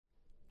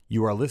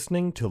You are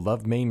listening to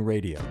Love Maine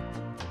Radio,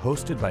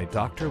 hosted by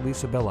Dr.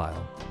 Lisa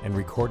Belisle and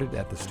recorded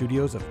at the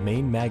studios of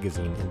Maine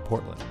Magazine in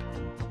Portland.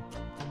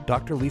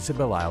 Dr. Lisa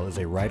Belisle is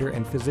a writer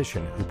and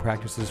physician who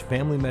practices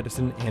family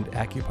medicine and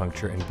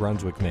acupuncture in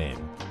Brunswick, Maine.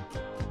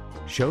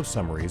 Show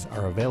summaries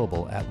are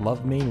available at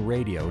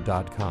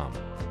lovemaineradio.com.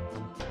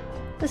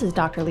 This is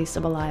Dr. Lisa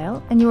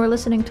Belisle, and you are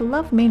listening to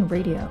Love Maine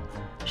Radio,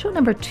 show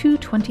number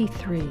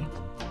 223,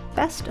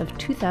 Best of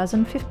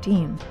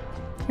 2015,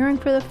 airing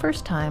for the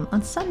first time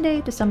on Sunday,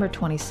 December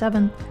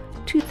 27,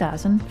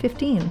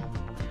 2015.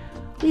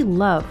 We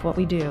love what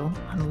we do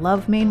on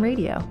Love Maine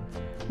Radio.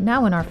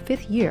 Now in our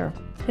 5th year,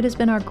 it has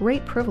been our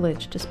great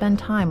privilege to spend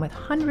time with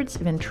hundreds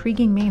of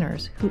intriguing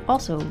Mainers who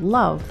also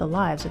love the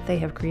lives that they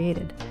have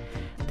created.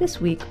 This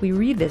week, we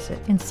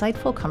revisit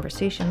insightful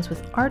conversations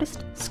with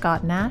artist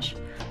Scott Nash,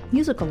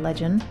 musical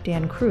legend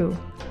Dan Crew,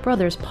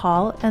 brothers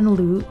Paul and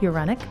Lou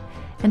Urenick,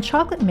 and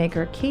chocolate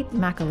maker Kate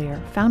McAleer,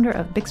 founder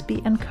of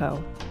Bixby &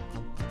 Co.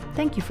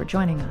 Thank you for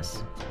joining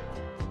us.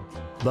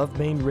 Love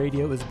Maine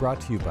Radio is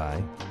brought to you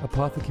by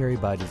Apothecary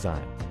by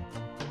Design.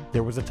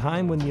 There was a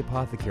time when the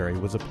apothecary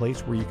was a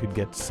place where you could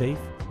get safe,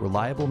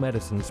 reliable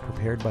medicines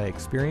prepared by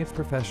experienced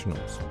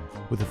professionals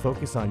with a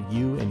focus on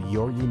you and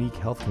your unique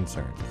health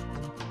concerns.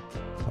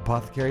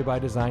 Apothecary by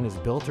Design is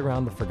built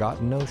around the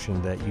forgotten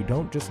notion that you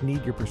don't just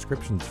need your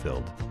prescriptions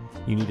filled,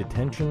 you need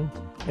attention,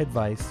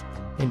 advice,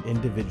 and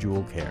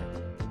individual care.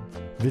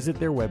 Visit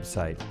their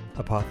website,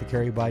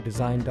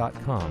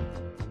 apothecarybydesign.com,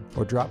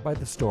 or drop by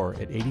the store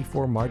at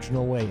 84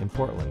 Marginal Way in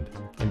Portland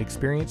and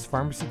experience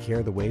pharmacy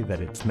care the way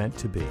that it's meant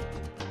to be.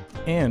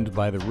 And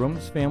by the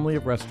Rooms family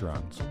of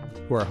restaurants,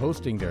 who are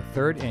hosting their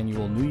 3rd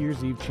annual New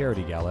Year's Eve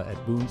charity gala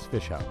at Boone's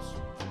Fish House.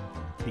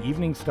 The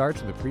evening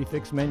starts with a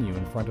prix-fixe menu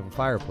in front of a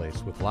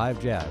fireplace with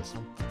live jazz,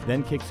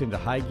 then kicks into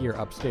high gear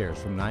upstairs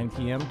from 9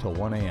 p.m. till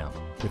 1 a.m.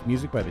 with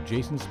music by the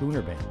Jason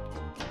Spooner Band.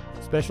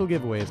 Special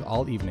giveaways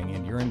all evening,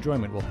 and your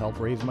enjoyment will help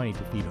raise money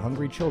to feed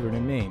hungry children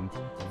in Maine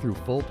through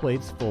Full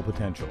Plates, Full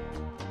Potential.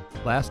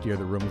 Last year,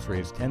 the Rooms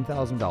raised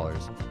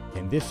 $10,000,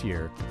 and this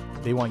year,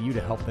 they want you to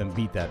help them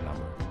beat that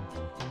number.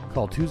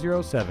 Call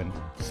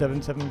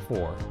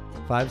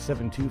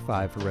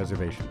 207-774-5725 for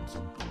reservations.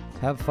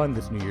 Have fun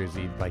this New Year's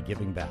Eve by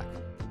giving back.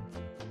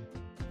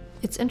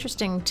 It's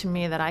interesting to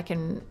me that I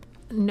can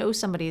know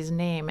somebody's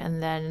name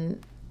and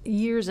then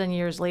years and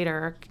years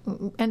later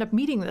end up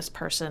meeting this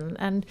person.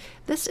 And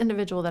this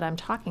individual that I'm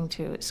talking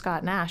to,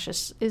 Scott Nash,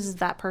 is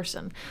that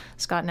person.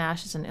 Scott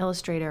Nash is an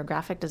illustrator,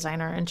 graphic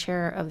designer, and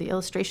chair of the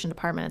illustration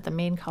department at the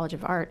Maine College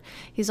of Art.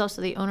 He's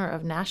also the owner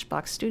of Nash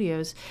Box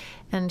Studios,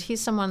 and he's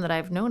someone that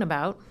I've known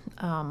about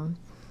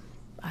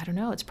I don't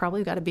know, it's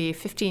probably got to be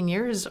 15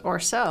 years or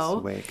so. That's the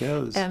way it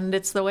goes. And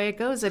it's the way it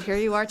goes that here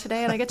you are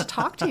today and I get to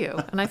talk to you.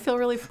 And I feel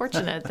really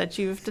fortunate that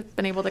you've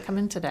been able to come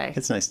in today.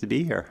 It's nice to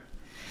be here.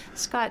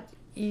 Scott,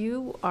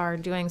 you are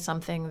doing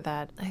something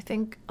that I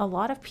think a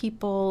lot of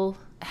people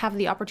have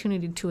the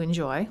opportunity to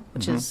enjoy,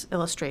 which is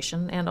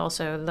illustration, and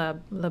also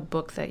the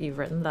book that you've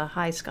written, The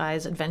High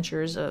Skies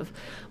Adventures of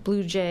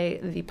Blue Jay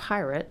the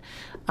Pirate.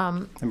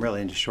 I'm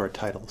really into short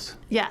titles.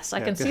 Yes,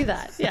 I can see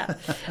that, yeah.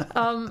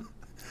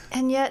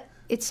 And yet,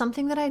 it's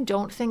something that I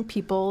don't think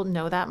people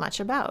know that much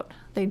about.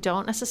 They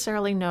don't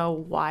necessarily know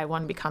why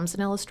one becomes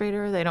an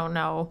illustrator. They don't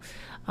know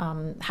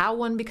how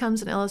one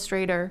becomes an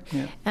illustrator,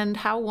 and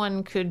how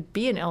one could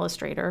be an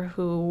illustrator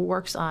who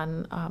works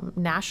on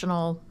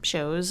national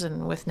shows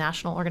and with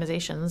national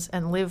organizations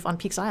and live on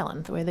Peaks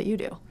Island the way that you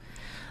do.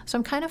 So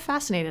I'm kind of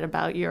fascinated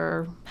about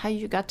how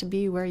you got to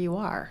be where you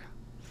are.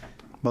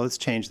 Well, let's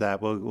change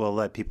that. We'll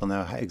let people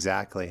know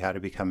exactly how to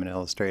become an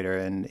illustrator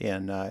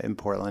in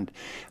Portland.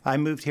 I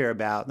moved here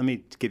let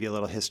me give you a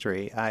little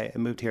history. I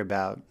moved here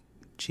about,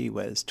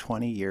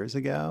 20 years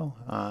ago.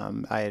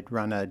 I had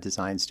run a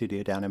design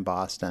studio down in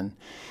Boston,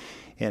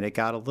 and it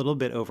got a little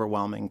bit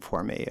overwhelming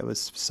for me.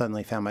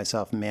 Suddenly found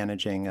myself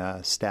managing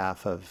a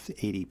staff of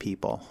 80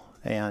 people.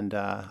 And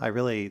I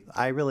really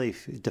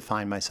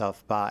define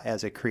myself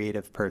as a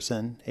creative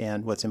person,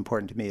 and what's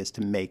important to me is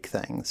to make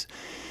things.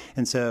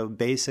 And so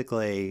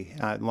basically,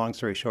 long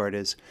story short,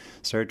 is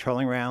started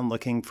trolling around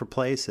looking for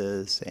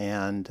places,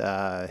 and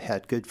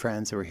had good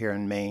friends that were here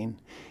in Maine,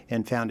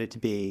 and found it to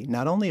be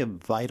not only a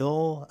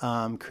vital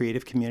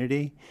creative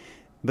community,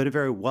 but a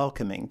very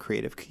welcoming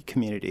creative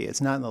community. It's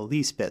not in the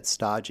least bit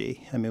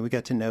stodgy. I mean, we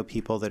got to know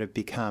people that have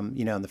become,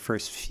 in the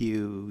first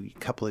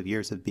couple of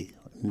years of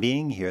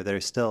being here, that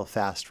are still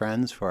fast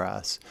friends for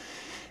us.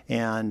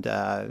 And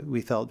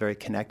we felt very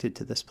connected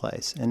to this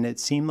place. And it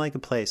seemed like a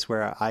place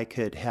where I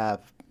could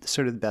have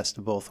sort of the best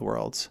of both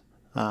worlds.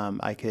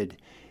 I could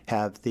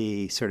have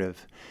the sort of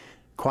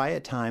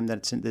quiet time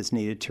that's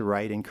needed to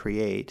write and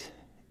create,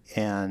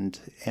 and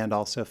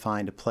also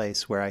find a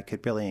place where I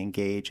could really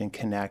engage and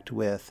connect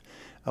with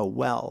a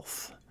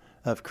wealth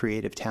of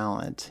creative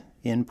talent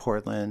in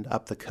Portland,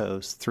 up the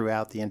coast,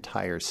 throughout the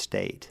entire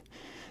state.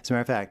 As a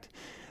matter of fact,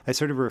 I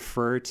sort of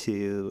refer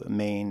to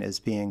Maine as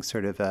being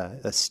sort of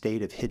a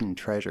state of hidden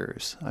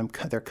treasures.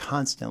 They're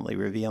constantly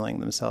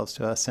revealing themselves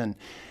to us. And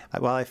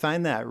while I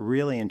find that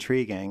really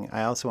intriguing,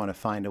 I also want to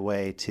find a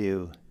way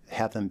to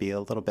have them be a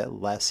little bit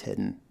less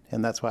hidden.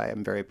 And that's why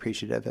I'm very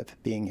appreciative of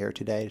being here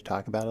today to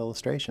talk about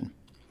illustration.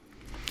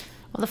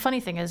 Well, the funny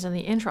thing is, in the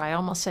intro, I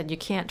almost said you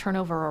can't turn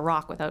over a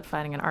rock without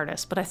finding an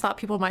artist, but I thought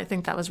people might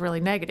think that was really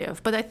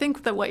negative. But I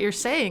think that what you're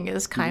saying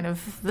is kind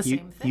of the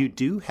same thing. You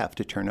do have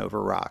to turn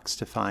over rocks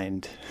to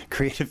find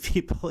creative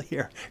people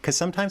here, because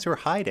sometimes we're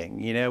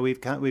hiding. You know,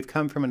 we've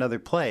come from another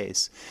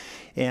place,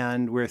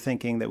 and we're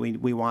thinking that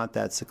we want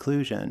that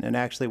seclusion. And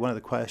actually, one of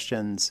the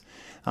questions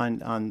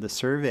on the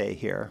survey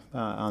here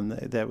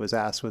that was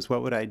asked was,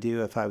 what would I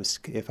do if I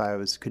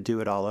could do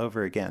it all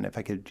over again? If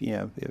I could,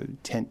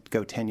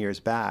 go 10 years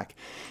back.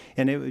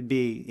 And it would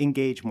be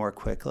engage more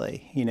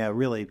quickly,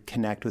 really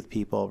connect with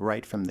people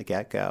right from the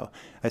get-go.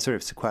 I sort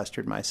of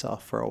sequestered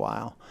myself for a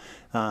while.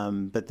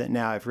 But that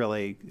now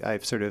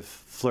I've sort of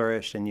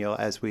flourished, and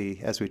as we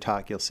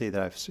talk, you'll see that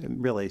I've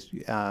really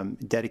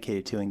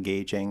dedicated to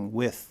engaging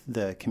with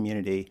the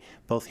community,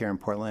 both here in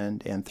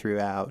Portland and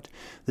throughout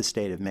the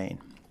state of Maine.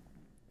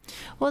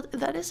 Well,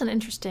 that is an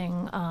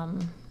interesting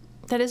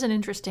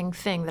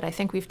thing that I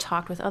think we've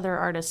talked with other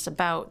artists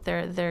about.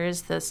 There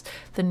is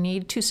the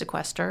need to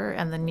sequester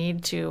and the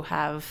need to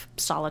have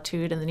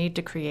solitude and the need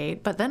to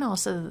create, but then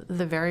also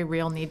the very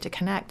real need to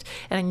connect.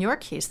 And in your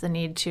case, the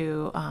need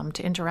to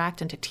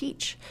interact and to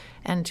teach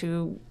and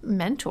to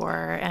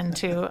mentor and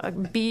to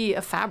be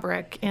a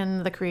fabric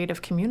in the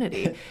creative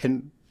community.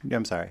 And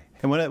I'm sorry.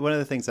 And one of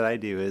the things that I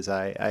do is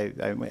I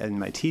in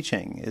my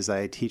teaching is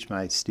I teach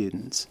my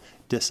students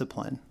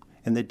discipline.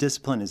 And the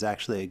discipline is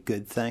actually a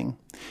good thing.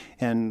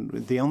 And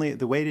the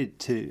way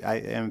I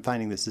am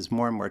finding this is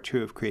more and more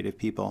true of creative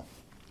people,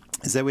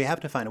 is that we have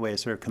to find a way to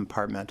sort of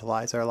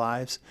compartmentalize our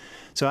lives.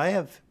 So I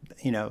have,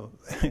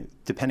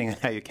 depending on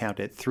how you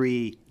count it,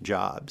 3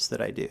 jobs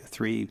that I do,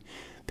 3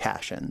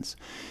 passions.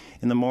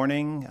 In the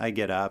morning, I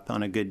get up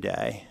on a good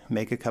day,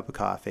 make a cup of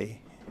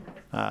coffee,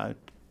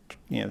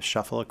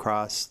 shuffle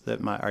across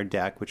our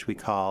deck, which we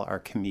call our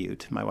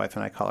commute. My wife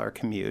and I call our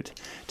commute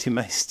to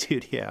my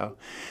studio,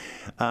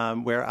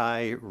 where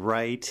I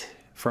write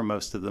for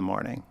most of the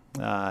morning.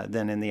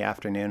 Then in the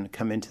afternoon,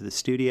 come into the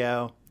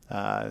studio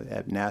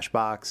at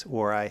Nashbox,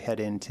 or I head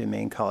into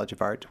Maine College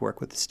of Art to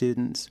work with the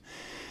students.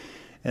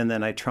 And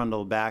then I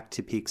trundle back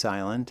to Peaks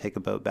Island, take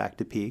a boat back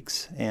to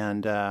Peaks,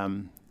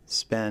 and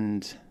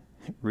spend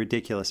a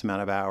ridiculous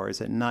amount of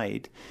hours at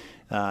night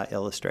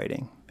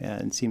illustrating.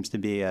 And it seems to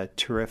be a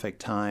terrific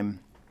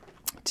time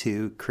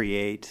to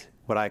create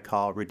what I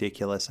call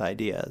ridiculous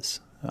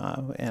ideas.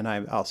 And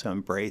I also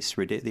embrace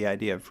the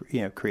idea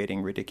of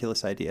creating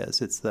ridiculous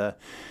ideas. It's the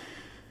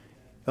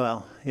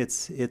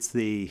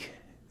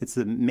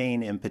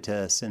main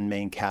impetus and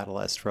main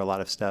catalyst for a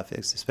lot of stuff,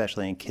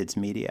 especially in kids'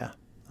 media.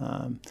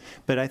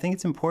 But I think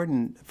it's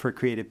important for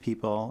creative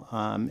people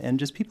and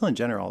just people in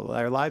general,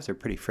 our lives are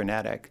pretty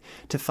frenetic,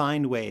 to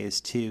find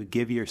ways to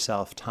give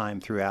yourself time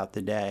throughout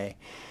the day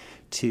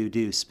to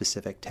do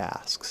specific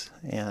tasks.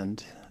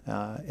 And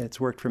it's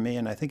worked for me,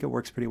 and I think it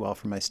works pretty well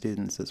for my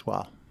students as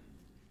well.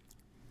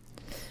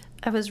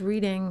 I was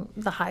reading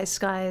The High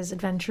Skies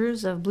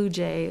Adventures of Blue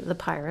Jay the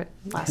Pirate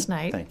last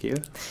night. Thank you.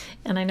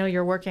 And I know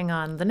you're working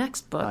on the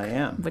next book. I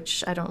am.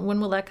 Which when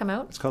will that come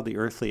out? It's called The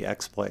Earthly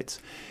Exploits.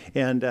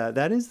 And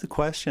that is the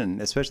question,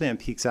 especially on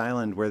Peaks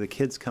Island, where the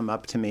kids come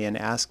up to me and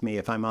ask me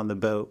if I'm on the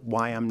boat,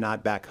 why I'm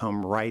not back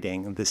home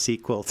writing the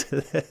sequel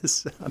to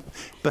this.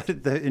 But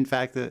in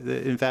fact,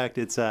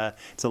 it's a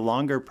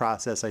longer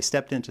process. I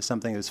stepped into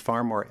something that was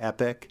far more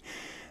epic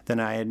than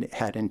I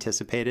had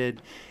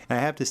anticipated. And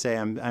I have to say,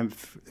 I'm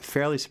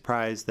fairly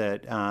surprised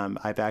that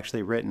I've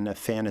actually written a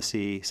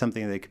fantasy,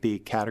 something that could be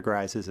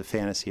categorized as a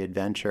fantasy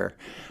adventure.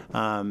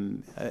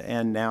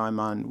 And now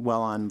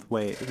I'm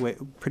way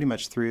pretty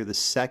much through the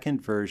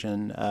second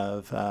version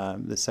of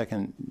the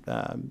second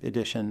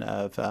edition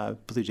of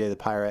Blue Jay the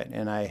Pirate,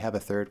 and I have a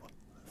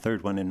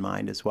third one in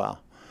mind as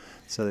well.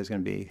 So there's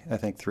going to be, I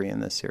think, 3 in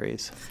this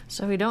series.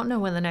 So we don't know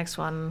when the next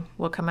one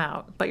will come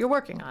out, but you're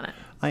working on it.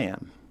 I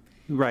am.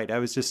 Right. I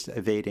was just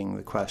evading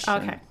the question.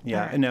 Okay.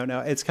 Yeah. Right. No.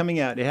 It's coming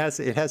out. It has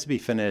to be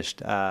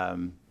finished. I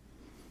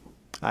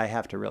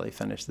have to really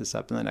finish this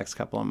up in the next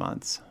couple of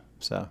months.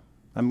 So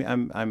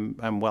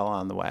I'm well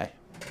on the way.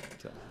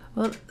 So.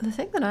 Well, the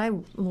thing that I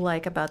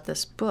like about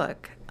this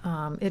book,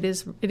 it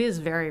is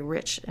very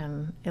rich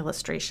in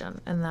illustration,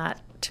 and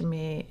that to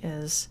me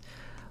is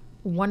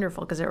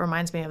wonderful because it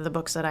reminds me of the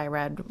books that I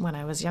read when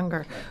I was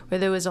younger, where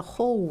there was a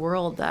whole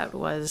world that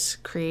was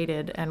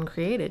created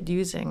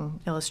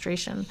using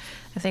illustration.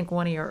 I think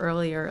one of your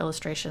earlier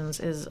illustrations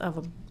is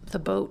of the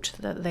boat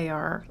that they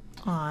are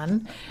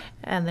on,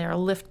 and they're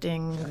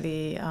lifting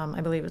the,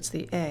 I believe it's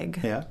the egg.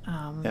 Yeah.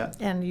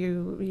 And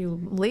you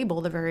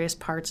label the various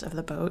parts of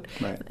the boat.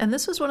 Right. And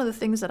this was one of the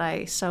things that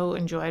I so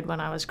enjoyed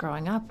when I was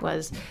growing up,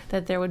 was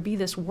that there would be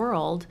this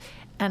world,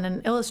 and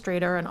an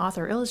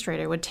author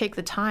illustrator would take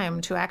the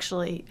time to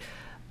actually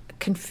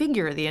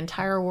configure the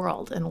entire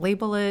world and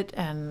label it,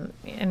 and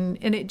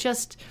it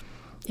just,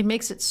 It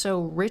makes it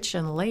so rich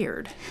and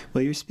layered.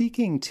 Well, you're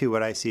speaking to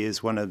what I see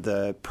as one of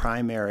the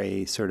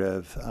primary sort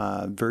of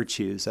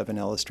virtues of an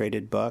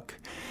illustrated book.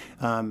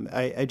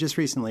 I just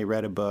recently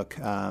read a book,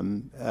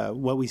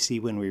 What We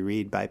See When We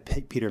Read, by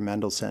Peter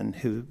Mendelsohn,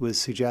 who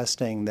was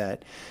suggesting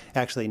that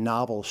actually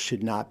novels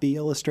should not be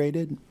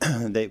illustrated.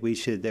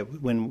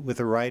 With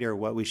a writer,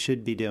 what we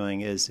should be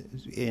doing is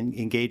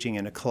engaging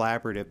in a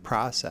collaborative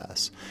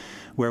process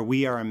where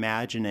we are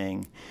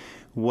imagining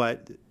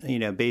what,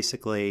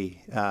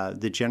 basically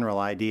the general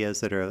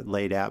ideas that are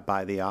laid out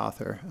by the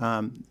author.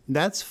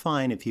 That's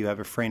fine if you have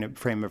a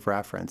frame of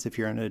reference, if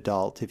you're an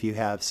adult, if you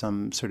have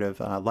some sort of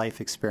life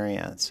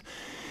experience.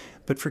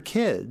 But for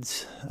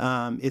kids,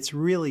 it's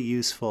really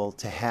useful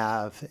to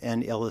have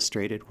an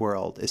illustrated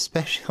world,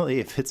 especially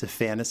if it's a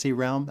fantasy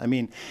realm. I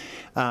mean,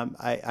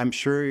 I'm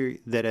sure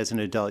that as an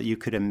adult you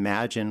could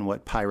imagine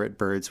what pirate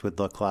birds would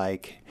look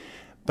like,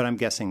 but I'm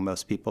guessing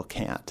most people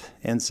can't.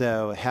 And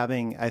so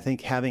I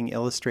think having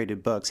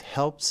illustrated books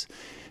helps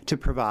to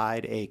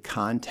provide a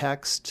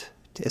context,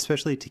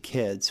 especially to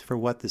kids, for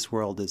what this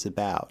world is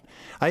about.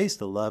 I used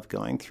to love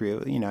going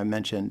through, I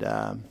mentioned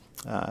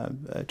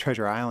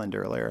Treasure Island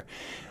earlier.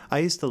 I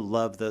used to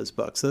love those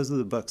books. Those are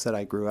the books that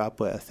I grew up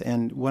with.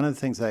 And one of the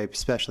things I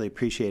especially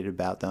appreciated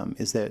about them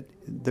is that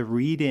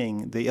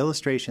the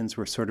illustrations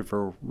were sort of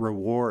a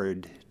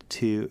reward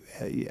to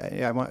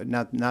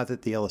not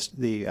that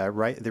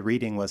the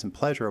reading wasn't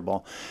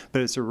pleasurable,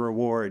 but it's a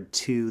reward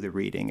to the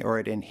reading, or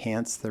it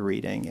enhanced the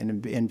reading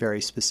in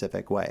very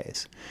specific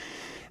ways.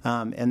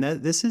 And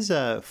this is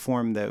a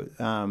form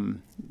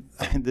that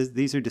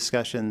these are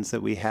discussions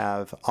that we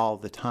have all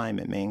the time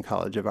at Maine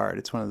College of Art.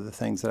 It's one of the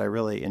things that I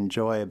really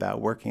enjoy about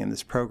working in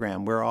this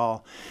program. We're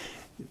all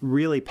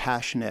really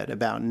passionate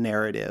about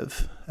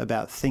narrative,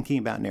 about thinking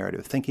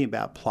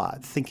about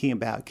plot, thinking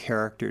about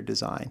character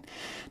design,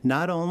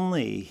 not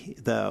only,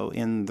 though,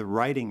 in the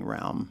writing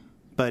realm,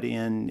 but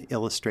in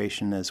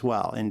illustration as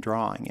well, in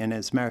drawing. And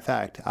as a matter of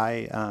fact,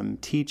 I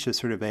teach a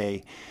sort of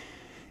an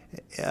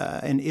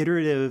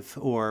iterative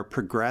or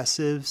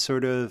progressive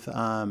sort of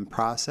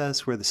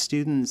process where the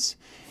students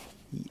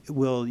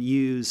will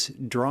use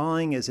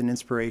drawing as an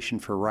inspiration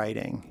for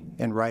writing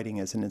and writing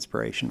as an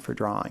inspiration for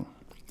drawing.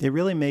 It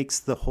really makes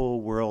the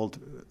whole world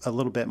a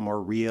little bit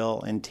more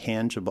real and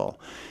tangible,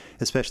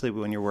 especially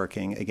when you're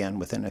working, again,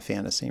 within a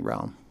fantasy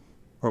realm,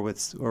 or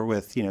with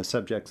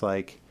subjects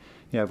like,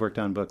 I've worked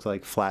on books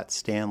like Flat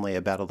Stanley,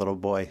 about a little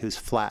boy who's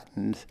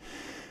flattened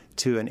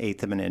to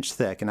 1/8 of an inch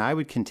thick. And I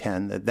would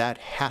contend that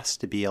has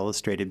to be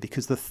illustrated,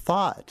 because the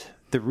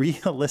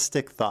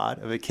realistic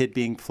thought of a kid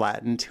being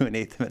flattened to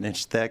 1/8 of an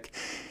inch thick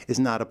is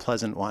not a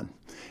pleasant one.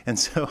 And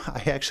so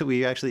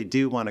we actually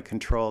do want to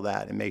control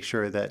that and make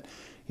sure that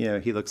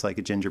he looks like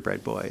a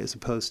gingerbread boy as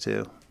opposed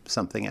to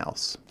something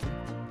else.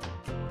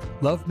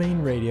 Love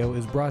Maine Radio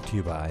is brought to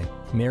you by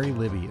Mary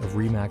Libby of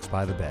Remax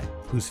by the Bay,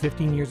 whose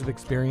 15 years of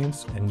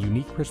experience and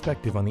unique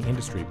perspective on the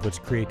industry puts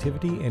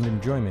creativity and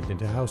enjoyment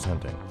into house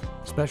hunting.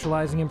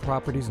 Specializing in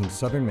properties in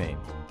southern Maine,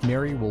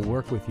 Mary will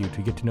work with you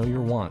to get to know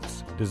your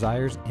wants,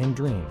 desires, and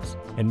dreams,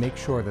 and make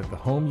sure that the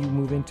home you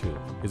move into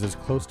is as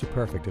close to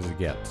perfect as it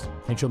gets.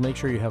 And she'll make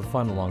sure you have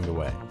fun along the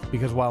way.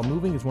 Because while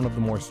moving is one of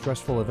the more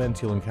stressful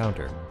events you'll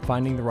encounter,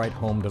 finding the right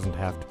home doesn't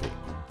have to be.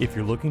 If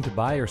you're looking to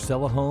buy or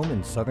sell a home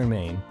in southern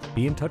Maine,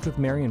 be in touch with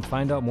Mary and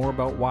find out more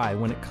about why,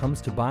 when it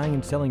comes to buying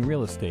and selling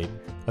real estate,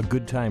 a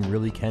good time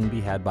really can be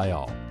had by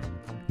all.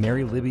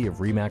 Mary Libby of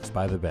Remax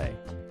by the Bay,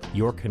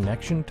 your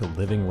connection to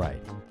living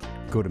right.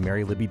 Go to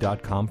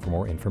marylibby.com for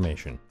more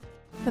information.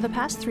 For the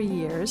past 3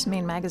 years,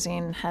 Maine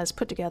Magazine has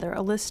put together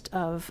a list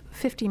of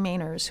 50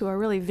 Mainers who are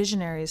really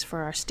visionaries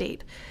for our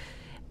state.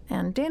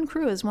 And Dan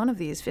Crew is one of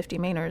these 50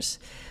 Mainers.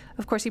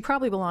 Of course, he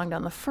probably belonged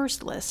on the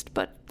first list,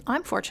 but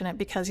I'm fortunate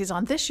because he's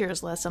on this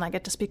year's list and I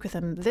get to speak with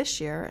him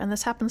this year. And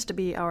this happens to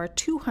be our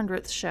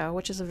 200th show,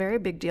 which is a very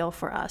big deal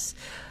for us.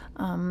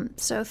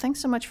 So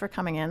thanks so much for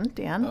coming in,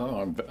 Dan.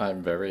 Oh,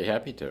 I'm very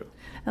happy to.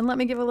 And let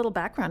me give a little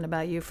background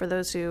about you for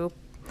those who...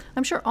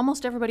 I'm sure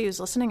almost everybody who's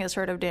listening has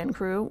heard of Dan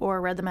Crew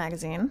or read the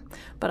magazine,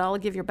 but I'll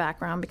give your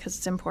background because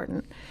it's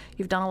important.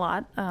 You've done a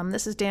lot.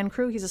 This is Dan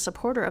Crew. He's a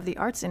supporter of the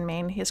arts in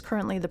Maine. He is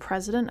currently the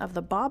president of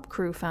the Bob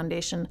Crew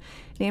Foundation,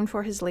 named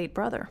for his late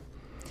brother.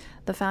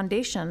 The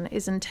foundation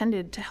is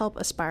intended to help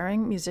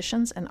aspiring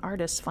musicians and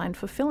artists find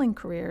fulfilling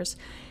careers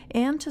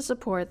and to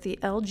support the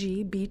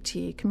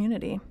LGBT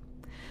community.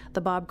 The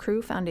Bob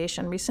Crew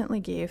Foundation recently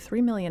gave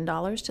 $3 million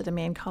to the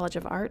Maine College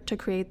of Art to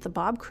create the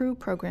Bob Crew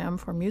program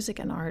for music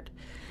and art.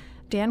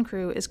 Dan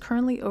Crew is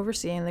currently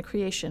overseeing the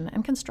creation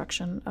and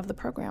construction of the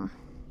program.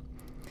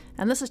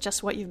 And this is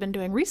just what you've been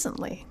doing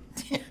recently.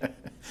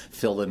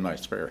 Filled in my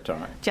spare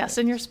time. Yes,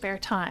 in your spare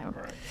time.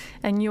 Right.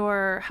 And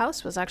your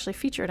house was actually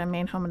featured on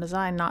Maine Home and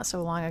Design not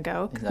so long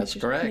ago. That's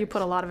correct. You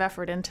put a lot of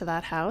effort into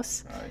that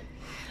house. Right.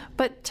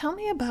 But tell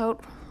me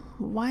about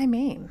why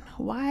Maine?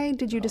 Why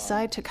did you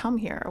decide to come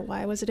here?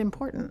 Why was it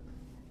important?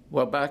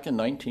 Well, back in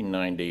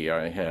 1990,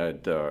 I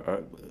had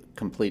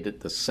completed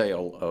the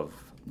sale of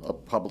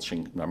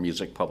a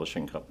music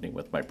publishing company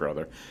with my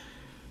brother.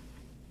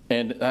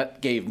 And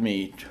that gave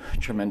me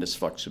tremendous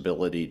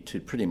flexibility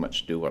to pretty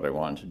much do what I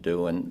wanted to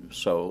do. And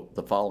so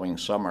the following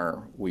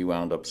summer, we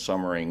wound up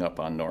summering up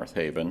on North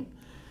Haven.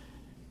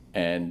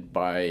 And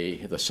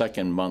by the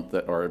second month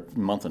or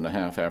month and a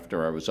half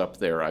after I was up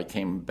there, I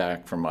came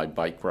back from my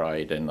bike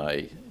ride and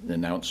I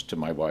announced to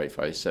my wife,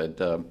 I said,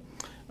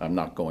 I'm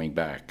not going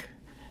back.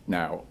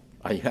 Now,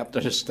 I have to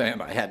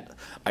understand,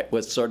 I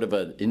was sort of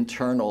an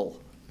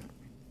internal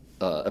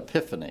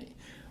epiphany,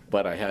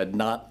 but I had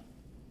not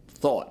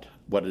thought,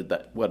 what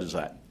does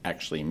that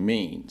actually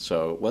mean?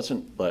 So it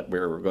wasn't that we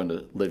were going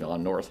to live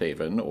on North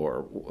Haven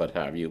or what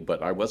have you,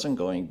 but I wasn't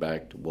going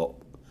back to what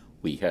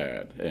we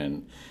had.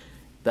 And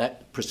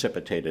that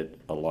precipitated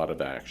a lot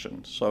of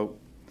action. So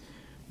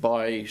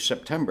by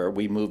September,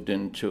 we moved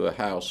into a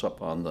house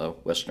up on the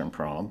Western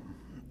Prom,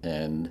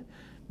 and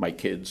my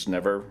kids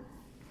never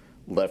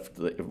left,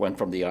 went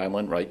from the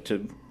island right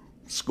to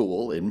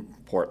school in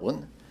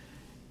Portland,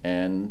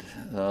 and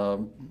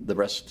the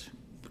rest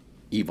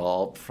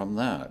evolved from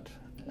that.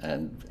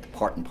 And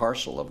part and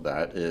parcel of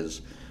that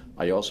is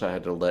I also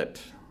had to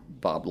let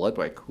Bob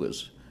Ludwig, who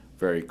was a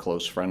very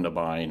close friend of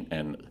mine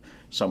and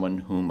someone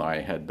whom I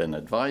had been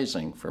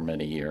advising for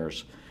many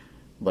years,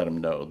 let him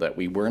know that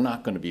we were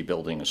not going to be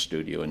building a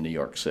studio in New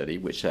York City,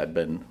 which had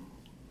been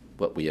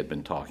what we had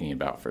been talking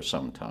about for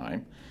some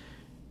time.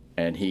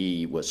 And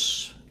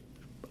his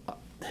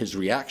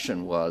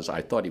reaction was,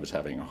 I thought he was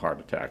having a heart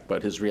attack,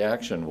 but his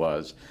reaction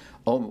was,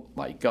 oh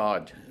my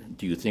God,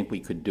 do you think we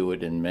could do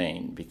it in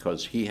Maine?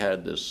 Because he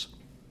and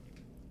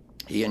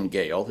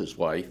Gail, his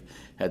wife,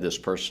 had this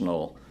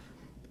personal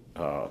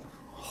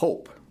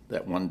hope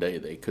that one day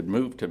they could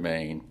move to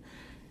Maine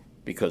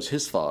because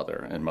his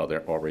father and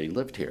mother already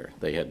lived here.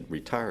 They had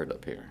retired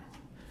up here.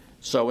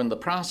 So in the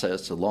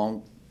process, it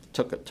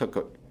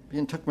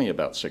took me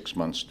about 6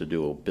 months to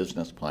do a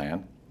business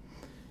plan.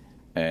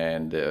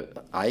 And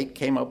I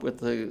came up with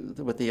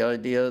the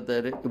idea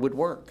that it would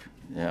work,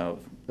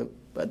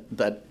 but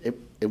that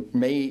it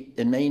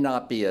may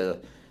not be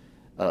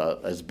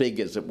as big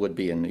as it would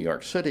be in New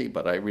York City,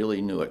 but I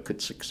really knew it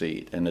could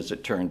succeed. And as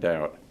it turned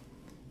out,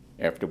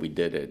 after we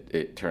did it,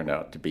 it turned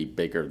out to be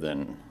bigger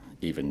than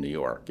even New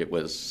York. It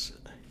was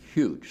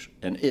huge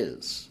and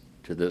is,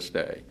 to this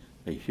day,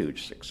 a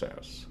huge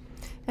success.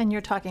 And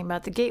you're talking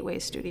about the Gateway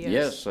Studios.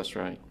 Yes, that's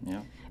right,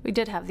 yeah. We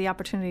did have the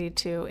opportunity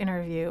to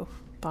interview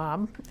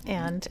Bob,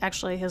 and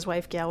actually his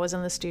wife Gail was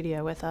in the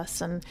studio with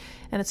us, and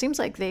it seems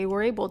like you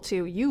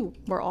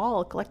were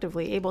all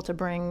collectively able to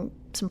bring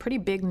some pretty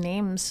big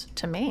names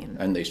to Maine.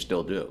 And they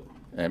still do.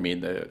 I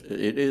mean,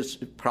 it is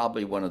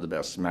probably one of the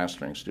best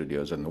mastering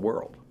studios in the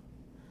world.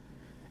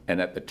 And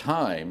at the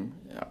time,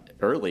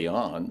 early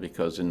on,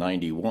 because in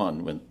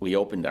 91, when we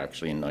opened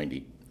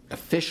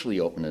officially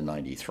opened in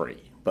 93,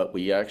 but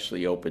we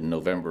actually opened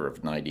November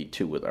of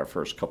 92 with our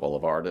first couple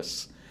of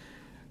artists.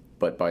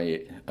 But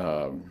by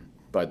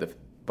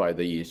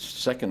the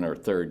second or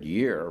third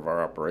year of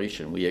our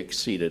operation, we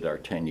exceeded our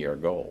 10-year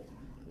goal.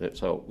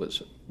 So it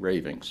was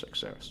raving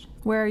success.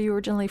 Where are you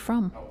originally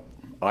from?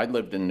 I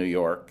lived in New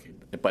York,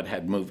 but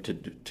had moved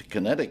to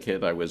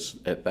Connecticut. I was,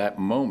 at that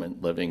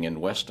moment, living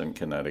in Weston,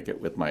 Connecticut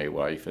with my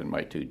wife and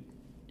my two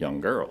young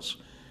girls.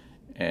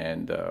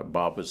 And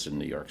Bob was in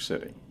New York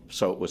City.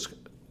 So it was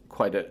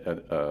quite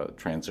a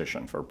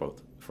transition for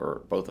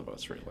both of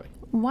us, really.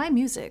 Why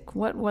music?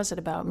 What was it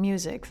about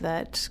music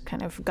that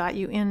kind of got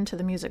you into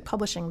the music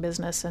publishing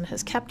business and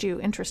has kept you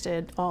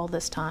interested all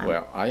this time?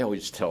 Well, I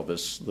always tell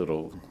this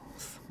little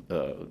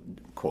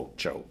quote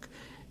joke.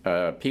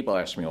 People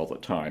ask me all the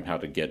time how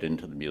to get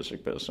into the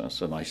music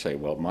business, and I say,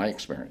 well, my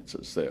experience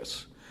is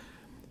this.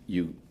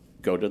 You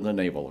go to the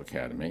Naval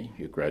Academy,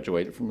 you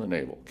graduated from the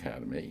Naval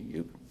Academy,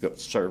 you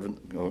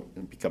go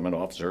and become an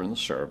officer in the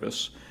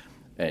service,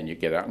 and you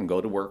get out and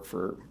go to work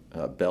for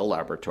Bell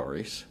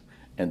Laboratories,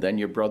 and then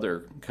your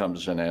brother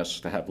comes and asks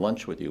to have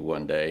lunch with you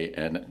one day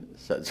and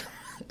says,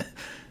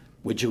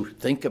 would you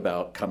think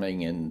about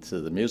coming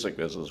into the music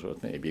business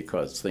with me?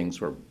 Because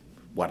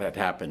what had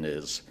happened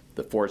is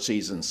the Four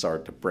Seasons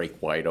started to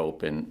break wide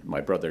open.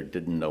 My brother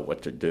didn't know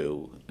what to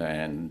do,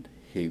 and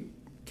he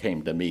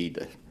came to me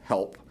to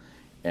help,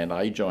 and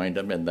I joined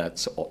him, and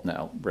that's all,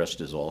 now rest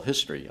is all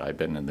history. I've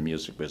been in the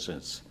music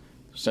business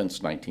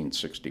since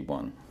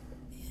 1961.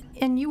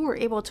 And you were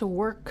able to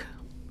work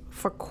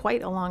for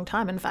quite a long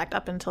time, in fact,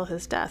 up until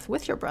his death,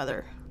 with your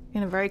brother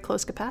in a very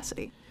close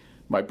capacity.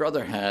 My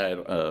brother had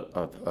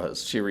a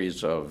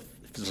series of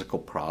physical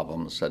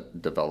problems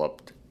that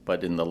developed,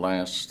 but in the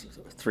last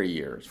 4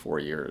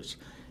 years,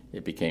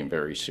 it became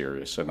very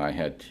serious, and I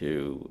had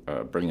to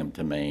bring him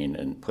to Maine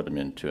and put him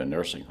into a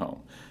nursing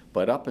home.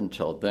 But up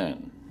until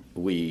then,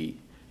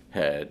 we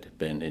had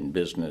been in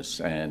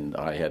business, and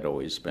I had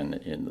always been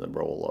in the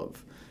role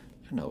of,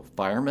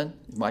 fireman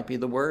might be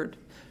the word.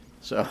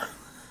 So,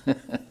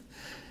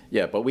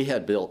 yeah, but we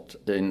had built,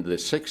 in the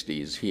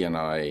 60s, he and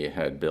I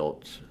had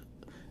built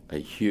a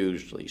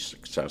hugely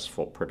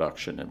successful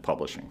production and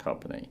publishing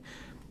company.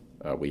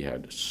 We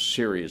had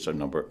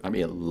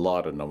a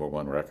lot of number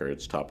one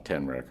records, top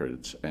 10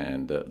 records,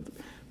 and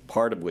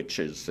part of which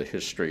is the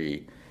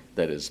history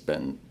that has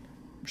been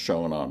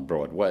shown on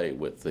Broadway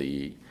with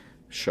the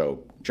show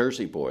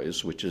Jersey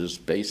Boys, which is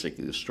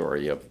basically the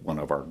story of one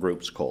of our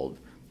groups called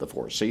the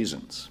Four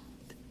Seasons.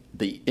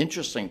 The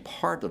interesting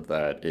part of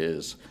that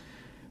is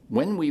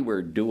when we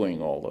were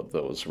doing all of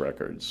those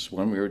records,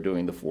 when we were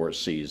doing the Four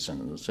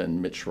Seasons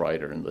and Mitch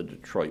Ryder and the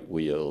Detroit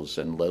Wheels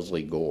and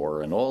Leslie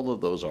Gore and all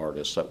of those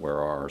artists that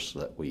were ours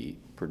that we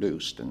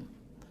produced and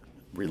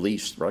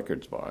released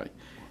records by,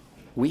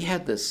 we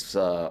had this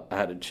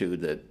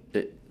attitude that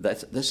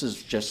this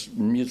is just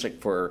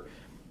music for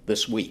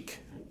this week.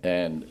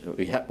 And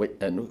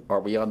and are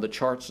we on the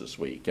charts this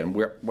week? And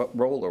what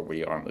role are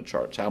we on the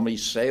charts? How many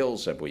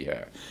sales have we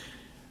had?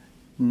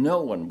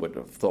 No one would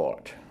have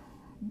thought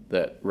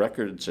that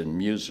records and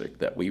music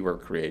that we were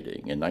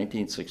creating in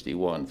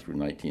 1961 through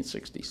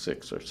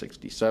 1966 or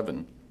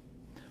 67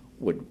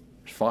 would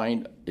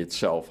find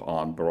itself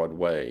on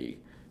Broadway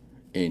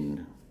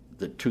in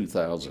the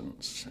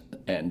 2000s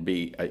and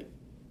be,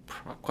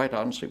 quite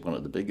honestly, one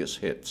of the biggest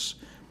hits,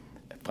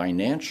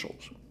 financial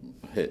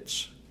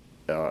hits,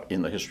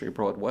 in the history of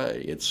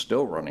Broadway. It's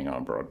still running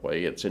on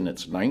Broadway. It's in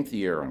its 9th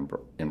year on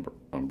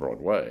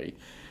Broadway.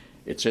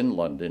 It's in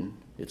London.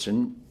 It's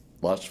in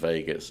Las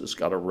Vegas. It's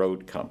got a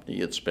road company.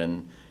 It's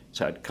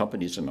had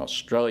companies in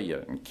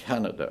Australia and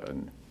Canada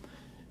and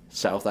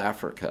South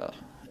Africa.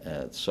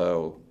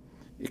 So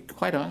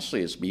quite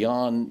honestly, it's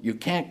beyond, you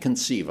can't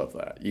conceive of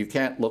that. You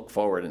can't look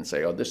forward and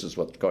say, oh, this is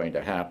what's going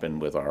to happen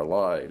with our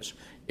lives.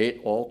 It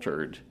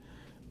altered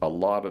a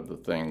lot of the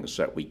things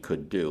that we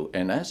could do.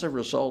 And as a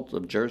result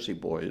of Jersey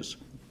Boys,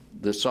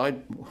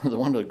 one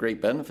of the great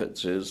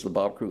benefits is the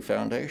Bob Crewe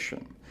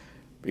Foundation,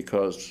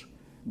 because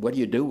what do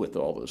you do with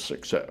all this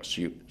success?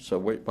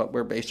 What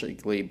we're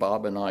basically,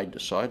 Bob and I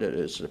decided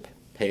is to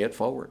pay it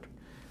forward.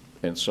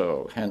 And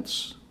so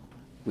hence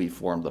we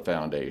formed the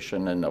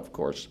foundation. And of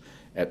course,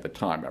 at the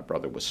time, my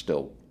brother was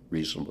still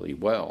reasonably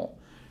well,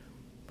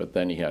 but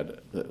then he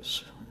had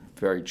this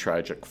very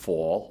tragic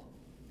fall.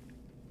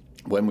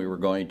 When we were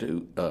going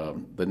to,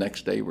 the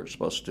next day, we were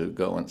supposed to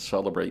go and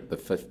celebrate the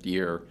 5th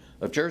year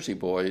of Jersey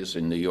Boys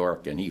in New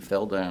York, and he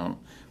fell down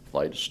a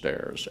flight of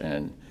stairs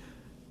and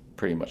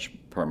pretty much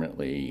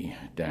permanently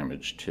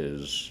damaged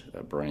his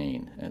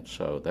brain. And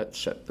so that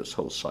set this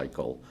whole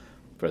cycle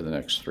for the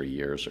next 3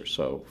 years or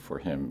so for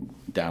him,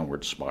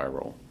 downward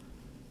spiral.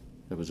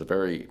 It was a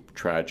very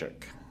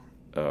tragic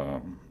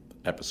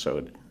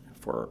episode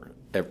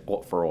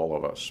for all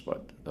of us,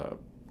 but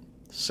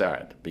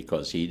sad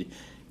because he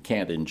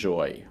can't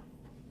enjoy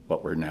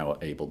what we're now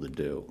able to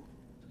do.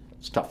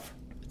 It's tough.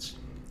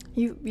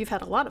 You've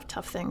had a lot of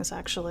tough things,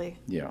 actually.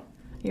 Yeah.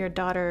 Your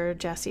daughter,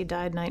 Jessie,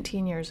 died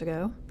 19 years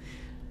ago.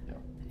 Yeah.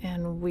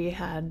 And we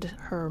had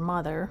her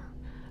mother,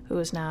 who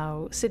is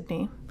now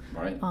Sydney,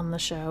 right, on the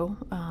show.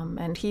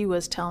 And he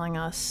was telling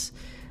us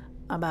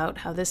about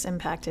how this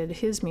impacted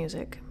his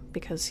music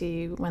because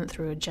he went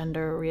through a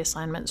gender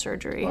reassignment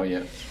surgery. Oh,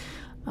 yes.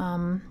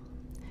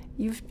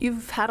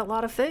 You've had a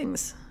lot of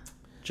things.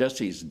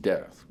 Jessie's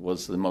death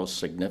was the most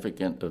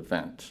significant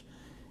event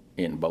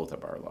in both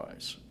of our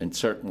lives. And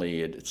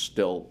certainly it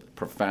still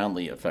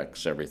profoundly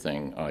affects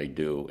everything I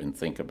do and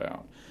think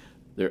about.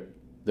 There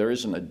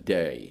isn't a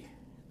day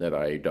that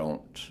I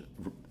don't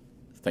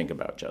think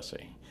about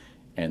Jessie.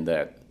 And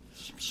that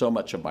so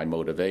much of my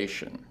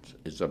motivation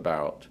is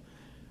about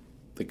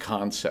the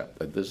concept,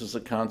 that this is a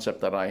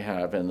concept that I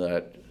have and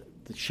that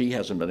she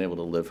hasn't been able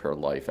to live her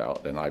life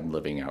out, and I'm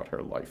living out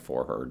her life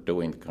for her,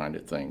 doing the kind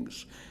of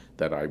things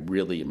that I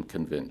really am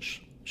convinced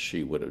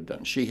she would have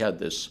done. She had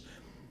this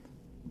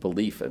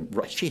belief, and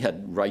she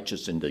had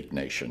righteous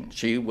indignation.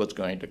 She was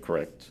going to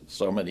correct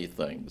so many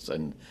things,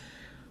 and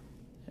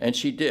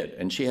she did.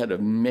 And she had a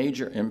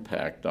major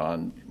impact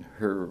on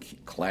her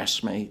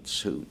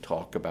classmates who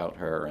talk about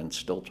her and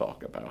still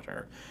talk about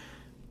her.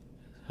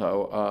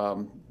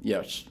 So,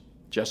 yes,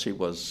 Jessie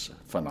was a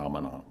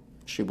phenomenon.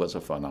 She was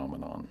a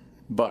phenomenon.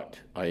 But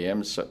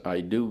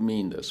I do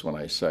mean this when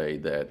I say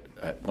that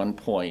at one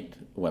point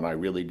when I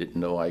really didn't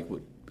know I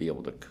would be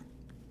able to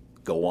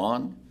go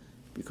on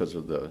because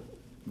of the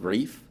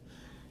grief,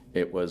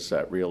 it was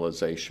that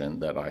realization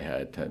that I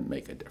had to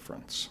make a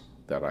difference,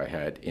 that I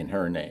had, in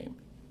her name,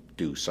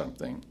 do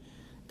something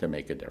to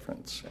make a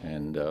difference.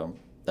 And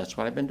that's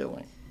what I've been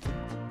doing.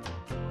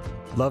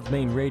 Love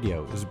Maine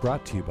Radio is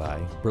brought to you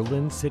by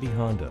Berlin City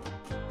Honda,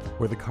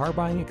 where the car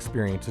buying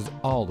experience is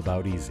all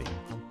about easy.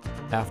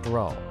 After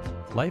all,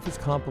 life is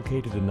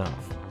complicated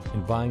enough,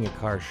 and buying a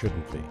car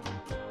shouldn't be.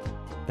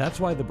 That's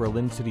why the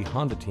Berlin City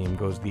Honda team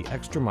goes the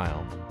extra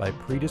mile by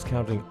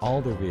pre-discounting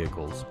all their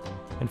vehicles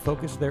and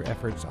focus their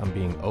efforts on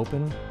being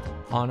open,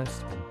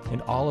 honest,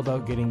 and all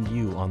about getting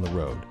you on the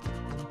road.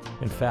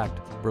 In fact,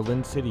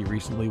 Berlin City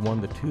recently won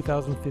the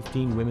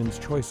 2015 Women's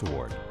Choice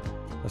Award,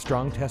 a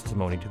strong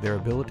testimony to their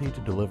ability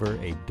to deliver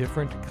a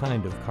different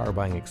kind of car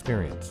buying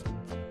experience.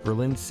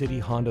 Berlin City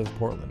Honda of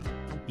Portland.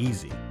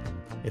 Easy.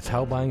 It's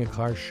how buying a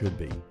car should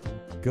be.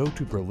 Go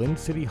to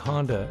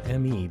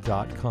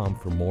berlincityhondame.com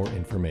for more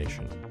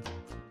information.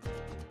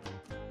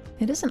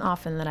 It isn't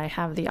often that I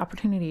have the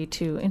opportunity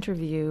to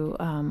interview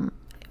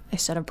a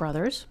set of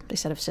brothers, a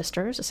set of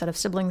sisters, a set of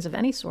siblings of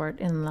any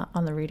sort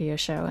on the radio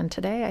show. And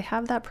today I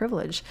have that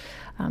privilege.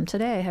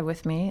 Today I have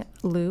with me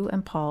Lou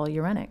and Paul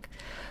Urenick.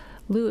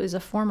 Lou is a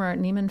former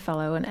Nieman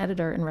Fellow and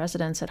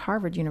editor-in-residence at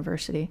Harvard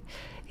University.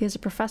 He is a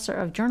professor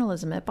of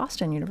journalism at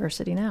Boston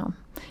University now.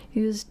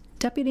 He was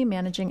deputy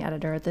managing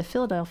editor at the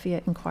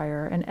Philadelphia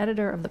Inquirer and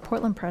editor of the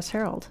Portland Press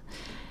Herald.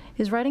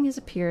 His writing has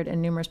appeared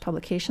in numerous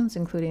publications,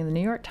 including the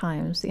New York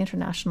Times, the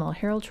International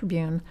Herald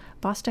Tribune,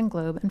 Boston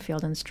Globe, and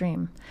Field and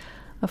Stream.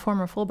 A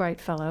former Fulbright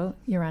Fellow,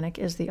 Urenick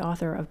is the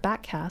author of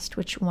Backcast,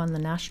 which won the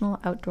National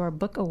Outdoor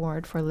Book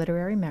Award for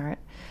Literary Merit,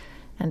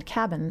 and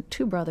Cabin,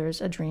 Two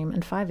Brothers, A Dream,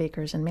 and 5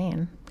 Acres in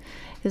Maine.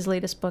 His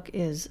latest book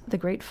is The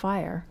Great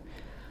Fire,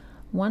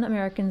 One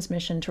American's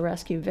Mission to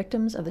Rescue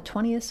Victims of the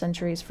 20th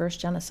Century's First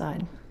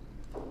Genocide.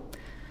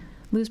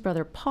 Lou's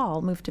brother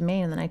Paul moved to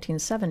Maine in the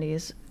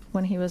 1970s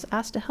when he was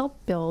asked to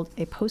help build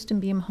a post and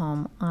beam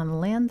home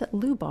on land that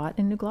Lou bought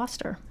in New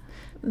Gloucester.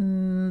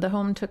 The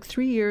home took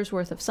 3 years'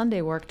 worth of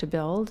Sunday work to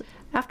build.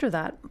 After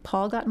that,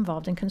 Paul got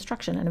involved in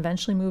construction and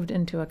eventually moved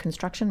into a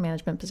construction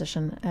management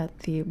position at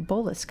the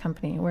Bolus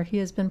Company, where he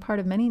has been part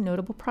of many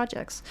notable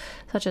projects,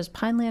 such as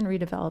Pineland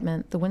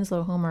redevelopment, the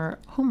Winslow Homer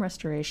home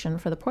restoration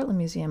for the Portland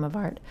Museum of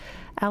Art,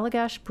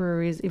 Allagash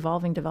Brewery's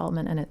evolving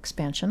development and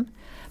expansion,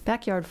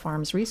 Backyard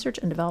Farms Research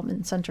and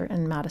Development Center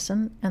in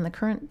Madison, and the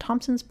current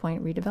Thompson's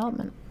Point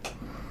redevelopment.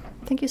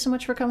 Thank you so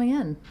much for coming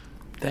in.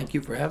 Thank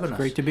you for having us.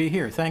 Great to be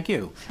here. Thank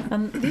you.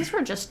 And these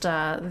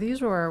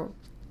were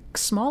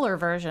smaller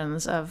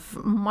versions of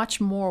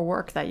much more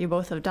work that you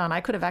both have done.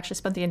 I could have actually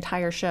spent the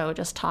entire show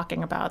just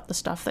talking about the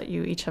stuff that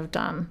you each have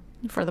done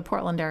for the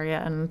Portland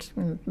area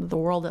and the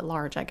world at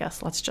large, I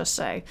guess, let's just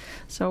say.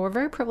 So we're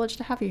very privileged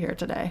to have you here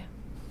today.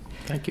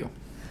 Thank you.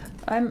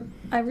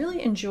 I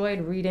really enjoyed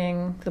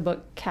reading the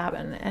book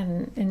Cabin,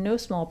 and in no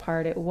small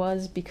part it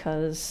was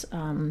because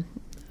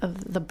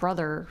of the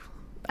brother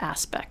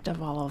aspect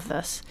of all of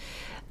this.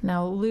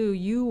 Now, Lou,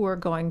 you were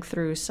going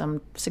through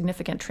some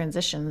significant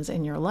transitions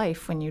in your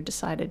life when you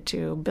decided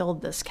to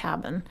build this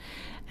cabin,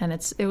 and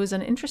it was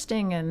an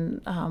interesting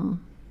and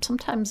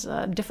sometimes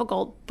a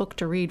difficult book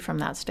to read from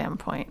that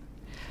standpoint.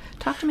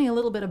 Talk to me a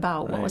little bit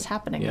about what was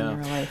happening in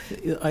your life.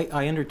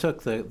 I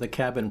undertook the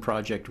cabin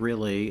project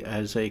really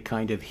as a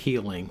kind of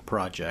healing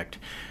project.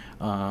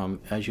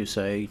 As you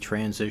say,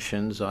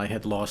 transitions. I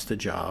had lost a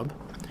job.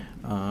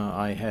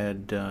 I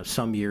had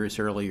some years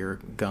earlier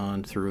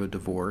gone through a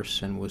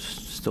divorce and was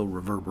still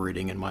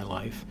reverberating in my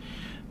life.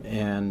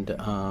 And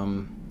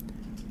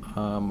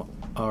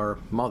our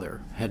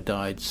mother had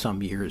died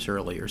some years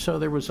earlier. So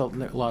there was a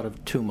lot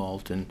of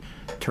tumult and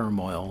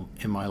turmoil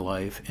in my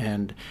life.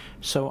 And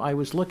so I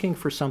was looking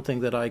for something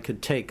that I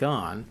could take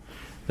on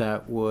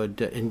that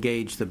would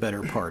engage the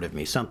better part of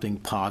me, something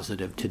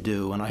positive to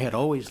do. And I had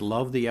always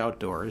loved the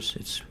outdoors.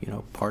 It's,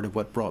 part of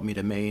what brought me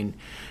to Maine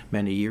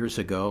many years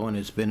ago and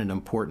has been an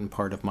important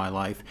part of my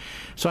life.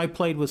 So I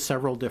played with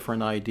several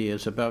different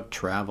ideas about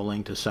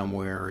traveling to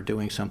somewhere or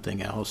doing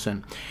something else.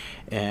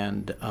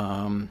 And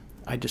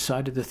I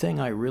decided the thing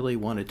I really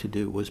wanted to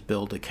do was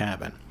build a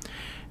cabin.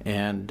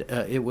 And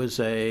it was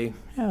a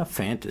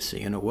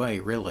fantasy in a way,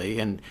 really,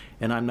 and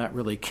I'm not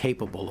really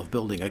capable of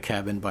building a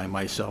cabin by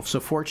myself. So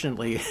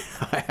fortunately,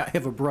 I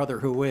have a brother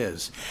who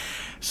is.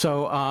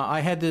 So I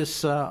had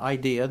this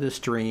idea, this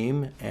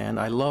dream, and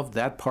I loved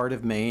that part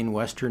of Maine,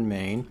 western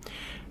Maine.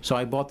 So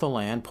I bought the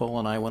land. Paul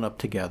and I went up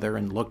together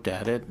and looked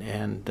at it,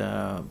 and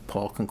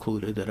Paul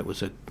concluded that it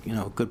was a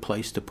good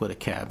place to put a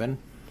cabin.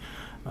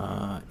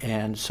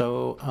 And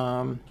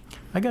so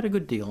I got a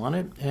good deal on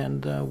it,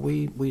 and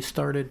we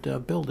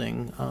started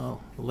building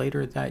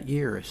later that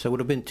year. So it would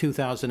have been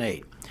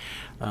 2008.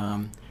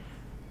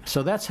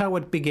 So that's how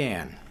it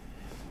began.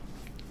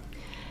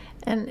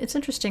 And it's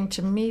interesting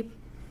to me,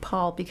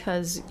 Paul,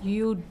 because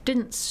you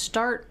didn't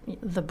start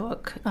the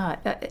book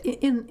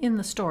in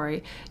the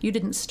story. You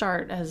didn't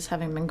start as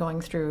having been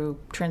going through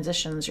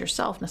transitions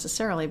yourself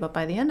necessarily, but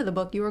by the end of the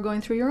book, you were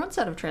going through your own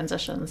set of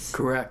transitions.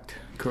 Correct.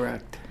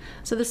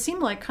 So this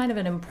seemed like kind of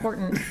an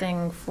important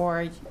thing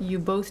for you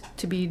both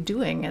to be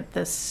doing at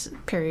this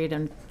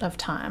period of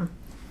time.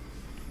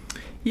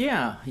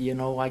 Yeah,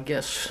 I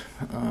guess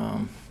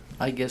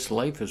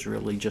life is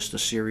really just a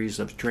series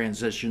of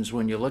transitions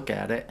when you look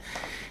at it.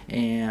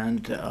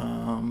 And,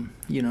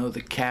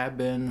 the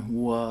cabin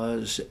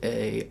was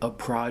a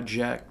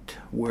project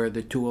where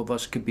the two of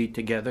us could be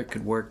together,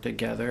 could work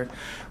together.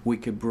 We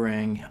could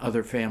bring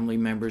other family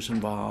members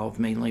involved,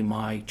 mainly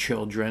my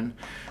children,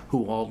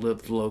 who all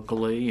lived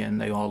locally,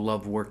 and they all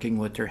love working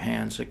with their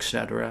hands,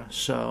 etc.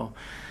 So,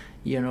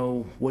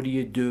 what do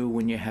you do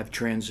when you have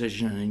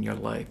transition in your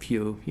life?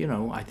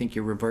 I think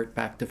you revert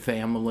back to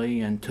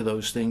family and to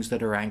those things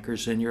that are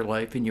anchors in your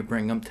life, and you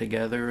bring them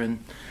together,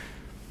 and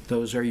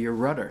those are your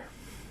rudder.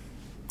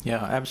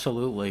 Yeah,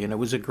 absolutely. And it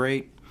was a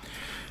great,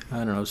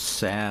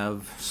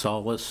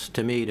 solace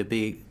to me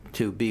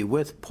to be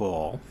with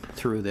Paul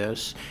through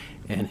this,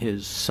 and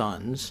his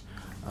sons,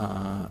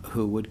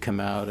 who would come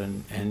out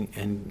and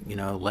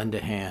lend a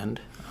hand.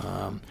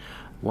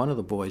 one of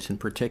the boys in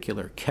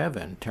particular,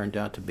 Kevin, turned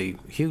out to be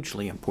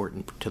hugely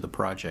important to the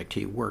project.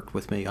 He worked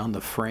with me on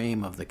the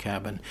frame of the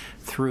cabin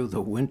through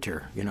the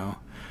winter,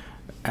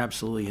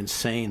 absolutely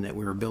insane that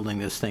we were building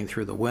this thing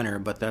through the winter,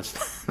 but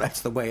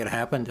that's the way it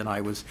happened, and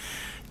I was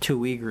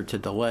too eager to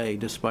delay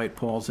despite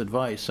Paul's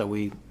advice. So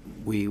we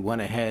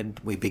went ahead.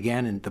 We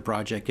began the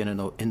project in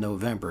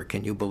November.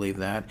 Can you believe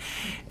that?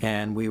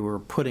 And we were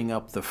putting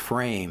up the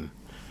frame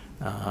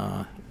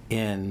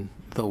in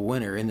the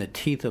winter, in the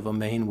teeth of a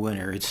Maine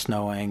winter. It's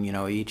snowing.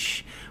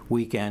 Each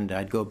weekend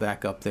I'd go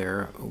back up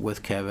there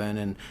with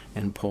Kevin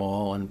and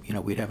Paul, and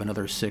we'd have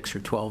another 6 or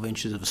 12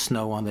 inches of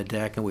snow on the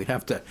deck, and we'd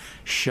have to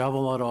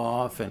shovel it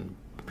off and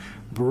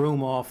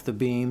broom off the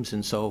beams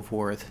and so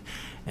forth,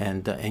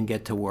 and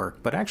get to work.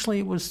 But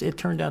actually, it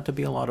turned out to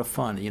be a lot of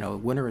fun.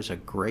 Winter is a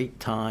great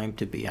time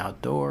to be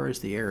outdoors.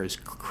 The air is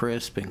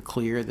crisp and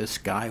clear. The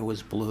sky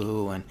was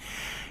blue, and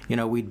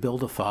we'd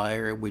build a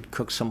fire, we'd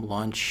cook some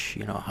lunch,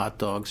 hot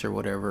dogs or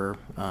whatever.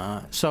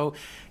 So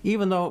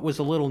even though it was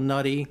a little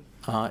nutty,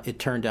 it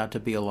turned out to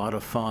be a lot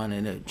of fun,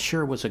 and it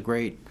sure was a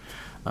great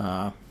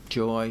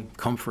joy,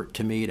 comfort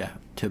to me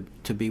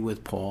to be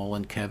with Paul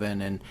and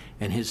Kevin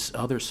and his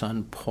other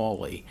son,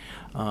 Paulie,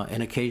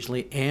 and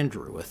occasionally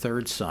Andrew, a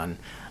third son,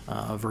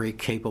 a very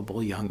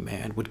capable young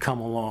man, would come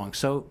along.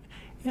 So,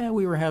 yeah,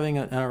 we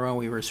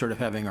were sort of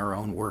having our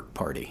own work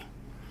party.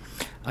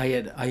 I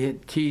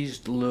had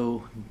teased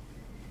Lou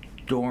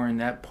during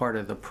that part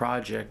of the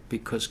project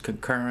because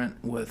concurrent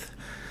with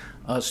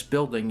us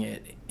building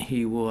it,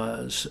 he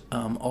was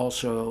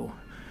also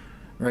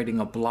writing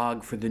a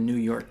blog for the New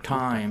York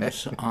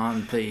Times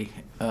on the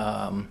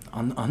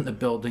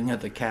building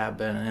of the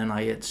cabin, and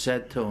I had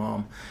said to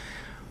him,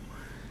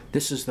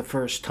 "This is the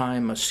first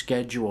time a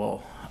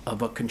schedule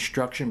of a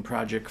construction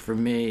project for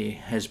me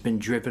has been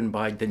driven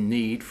by the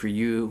need for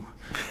you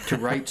to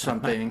write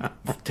something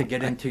to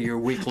get into your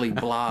weekly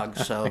blog."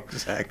 So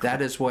exactly.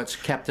 That is what's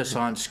kept us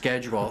on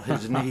schedule,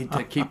 his need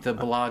to keep the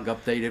blog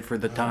updated for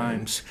the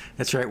Times.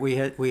 That's right. We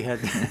had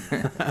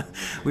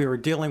we were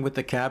dealing with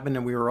the cabin,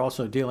 and we were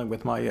also dealing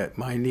with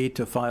my need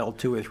to file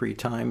 2 or 3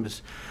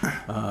 times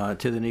to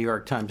the New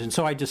York Times. And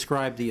so I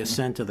described the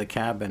ascent of the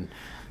cabin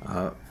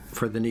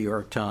for the New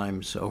York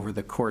Times over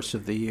the course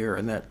of the year,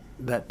 and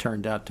that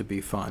turned out to be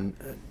fun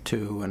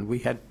too. And we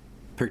had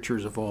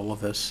pictures of all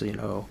of us,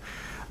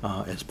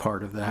 as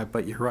part of that.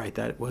 But you're right,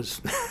 that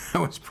was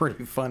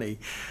pretty funny.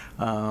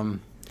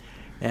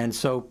 And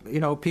so,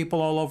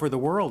 people all over the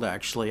world,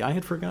 actually, I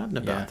had forgotten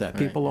about that.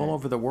 People all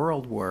over the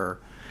world were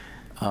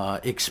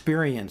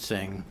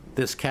experiencing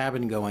this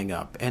cabin going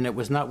up, and it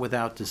was not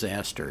without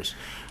disasters.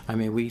 I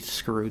mean, we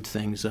screwed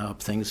things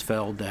up. Things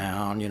fell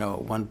down.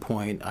 At one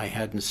point, I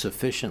hadn't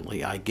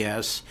sufficiently, I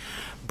guess,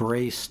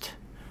 braced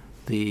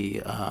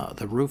the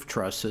roof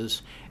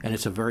trusses, and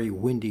it's a very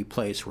windy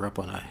place. We're up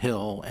on a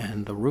hill,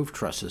 and the roof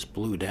trusses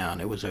blew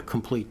down. It was a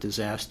complete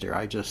disaster.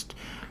 I just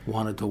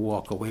wanted to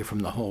walk away from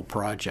the whole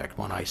project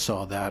when I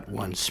saw that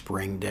one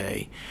spring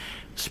day,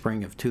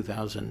 spring of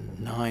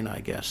 2009, I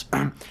guess.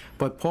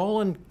 But Paul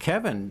and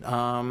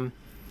Kevin,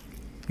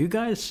 you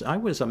guys, I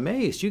was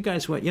amazed. You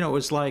guys went, it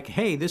was like,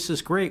 hey, this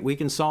is great. We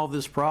can solve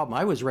this problem.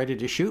 I was ready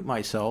to shoot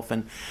myself,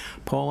 and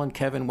Paul and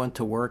Kevin went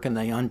to work, and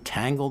they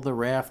untangled the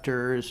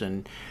rafters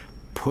and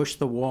pushed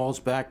the walls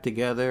back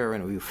together,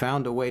 and we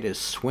found a way to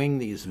swing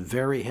these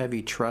very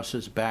heavy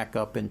trusses back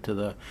up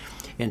into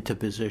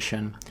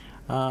position.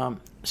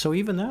 So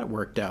even that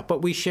worked out.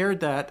 But we shared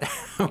that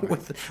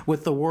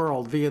with the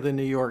world via the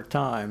New York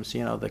Times,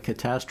 the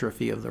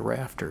catastrophe of the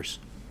rafters.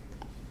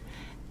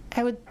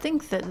 I would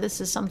think that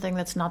this is something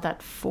that's not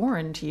that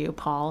foreign to you,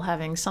 Paul,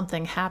 having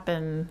something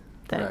happen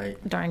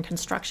during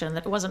construction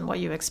that wasn't what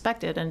you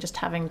expected, and just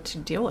having to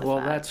deal with that.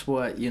 Well, that's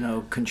what,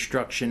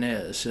 construction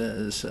is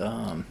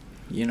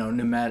no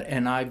matter,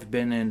 and I've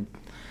been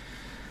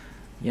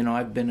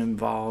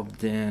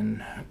involved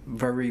in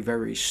very,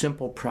 very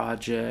simple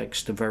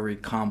projects to very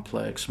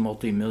complex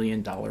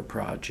multi-million-dollar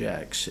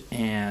projects,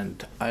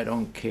 and I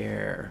don't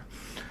care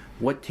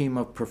what team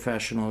of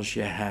professionals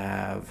you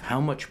have,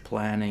 how much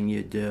planning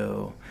you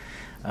do,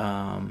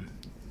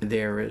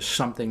 there is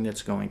something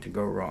that's going to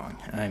go wrong.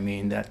 I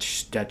mean,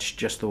 that's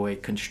just the way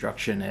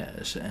construction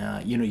is.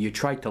 You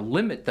try to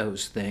limit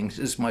those things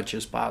as much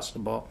as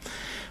possible,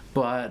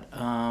 but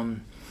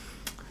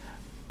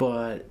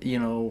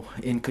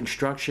in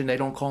construction, they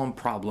don't call them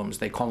problems.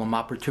 They call them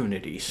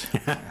opportunities.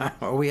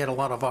 Well, we had a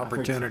lot of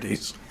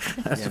opportunities,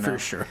 that's for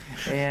sure.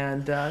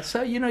 And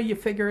so, you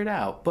figure it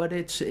out. But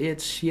it's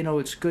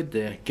good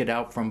to get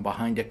out from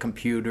behind a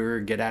computer,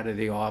 get out of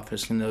the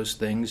office and those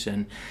things,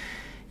 and,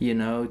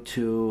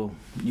 to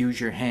use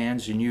your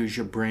hands and use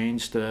your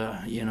brains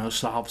to,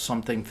 solve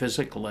something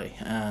physically,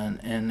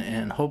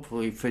 and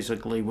hopefully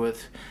physically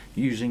with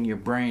using your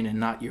brain and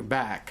not your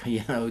back,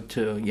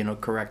 to,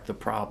 correct the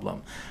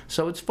problem.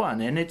 So it's fun,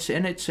 and it's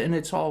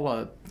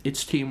all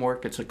it's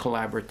teamwork. It's a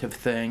collaborative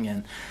thing.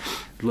 And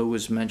Lou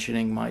was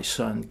mentioning my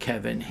son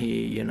Kevin.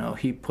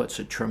 He puts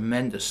a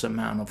tremendous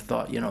amount of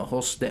thought.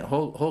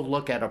 He'll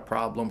look at a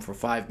problem for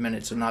 5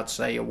 minutes and not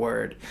say a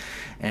word,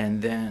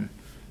 and then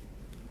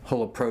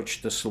whole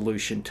approach, the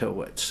solution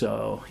to it.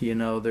 So,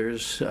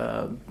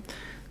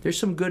 there's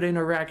some good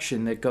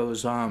interaction that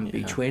goes on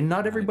between.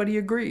 Not everybody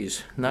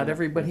agrees. Not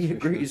everybody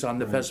agrees on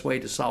the best way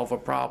to solve a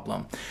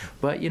problem.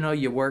 But,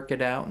 you work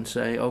it out and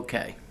say,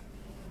 okay,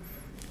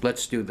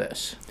 let's do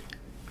this.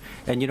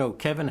 And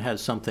Kevin has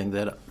something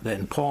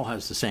and Paul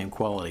has the same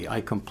quality.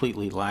 I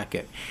completely lack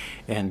it.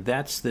 And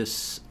that's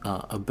this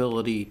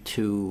ability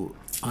to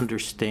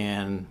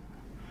understand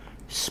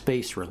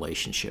space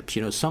relationships.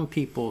 Some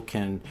people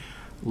can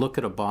look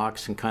at a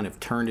box and kind of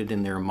turn it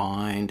in their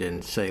mind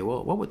and say,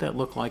 well, what would that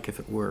look like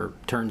if it were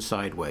turned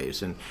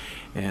sideways,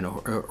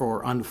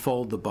 or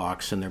unfold the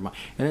box in their mind.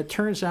 And it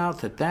turns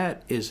out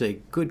that is a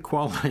good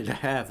quality to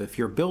have if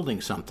you're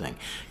building something,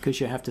 because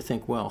you have to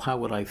think, well, how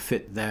would I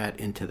fit that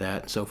into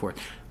that and so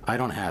forth. I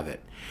don't have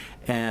it.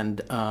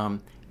 And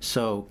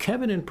so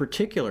Kevin in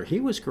particular, he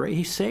was great.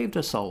 He saved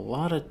us a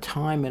lot of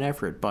time and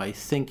effort by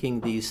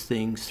thinking these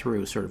things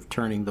through, sort of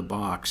turning the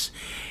box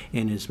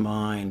in his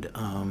mind.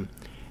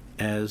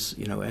 As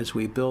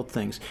we build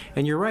things.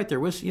 And you're right, there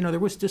was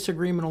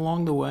disagreement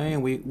along the way,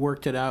 and we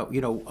worked it out.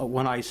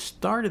 When I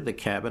started the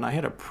cabin, I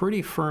had a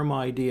pretty firm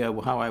idea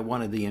of how I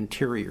wanted the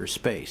interior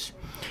space.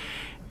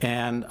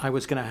 And I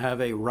was going to have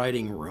a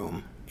writing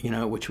room,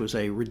 which was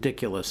a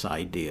ridiculous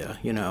idea,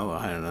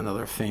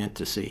 another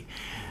fantasy,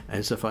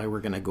 as if I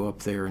were going to go up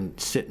there and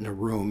sit in a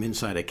room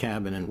inside a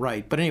cabin and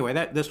write. But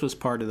anyway, this was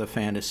part of the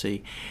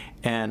fantasy.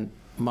 And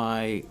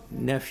my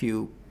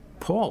nephew,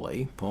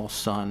 Paul's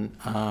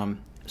son,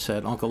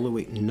 said, Uncle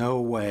Louis, no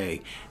way.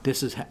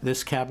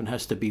 This cabin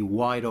has to be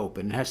wide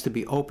open. It has to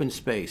be open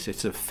space.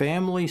 It's a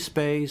family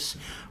space.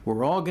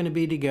 We're all going to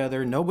be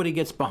together. Nobody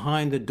gets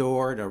behind the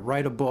door to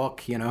write a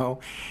book,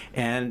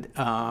 And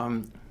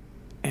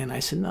I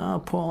said,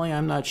 no, Paulie,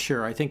 I'm not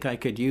sure. I think I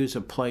could use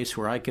a place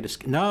where I could...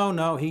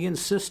 No, he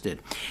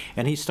insisted.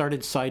 And he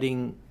started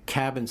citing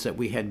cabins that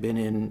we had been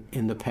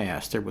in the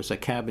past. There was a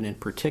cabin in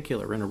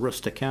particular in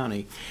Aroostook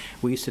County.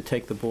 We used to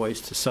take the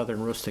boys to southern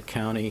Aroostook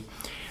County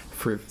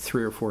for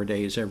 3 or 4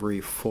 days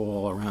every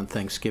fall around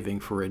Thanksgiving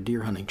for a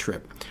deer hunting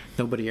trip.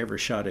 Nobody ever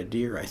shot a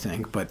deer, I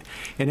think, but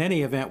in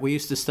any event, we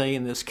used to stay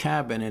in this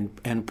cabin,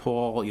 and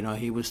Paul,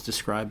 he was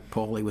describing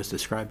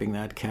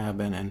that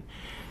cabin, and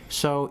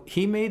so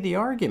he made the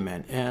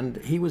argument, and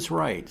he was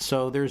right.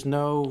 So there's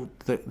the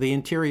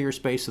interior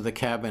space of the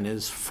cabin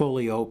is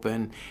fully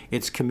open.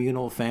 It's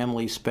communal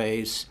family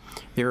space.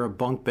 There are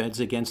bunk beds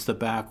against the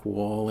back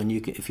wall, and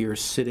if you're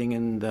sitting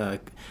in the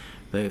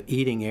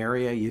eating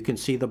area, you can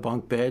see the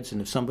bunk beds,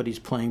 and if somebody's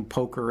playing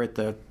poker at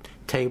the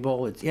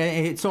table,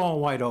 it's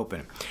all wide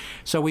open.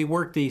 So we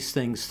worked these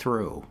things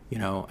through,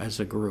 as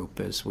a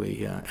group as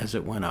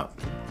it went up.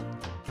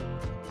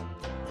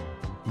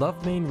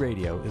 Love Maine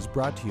Radio is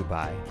brought to you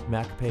by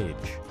Mac Page,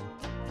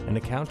 an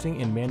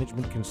accounting and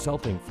management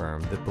consulting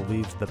firm that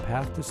believes the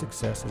path to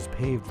success is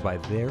paved by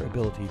their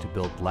ability to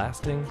build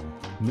lasting,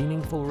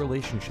 meaningful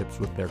relationships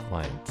with their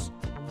clients.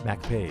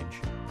 Mac Page.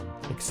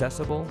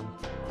 Accessible,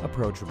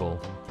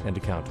 approachable, and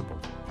accountable.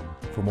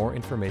 For more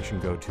information,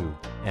 go to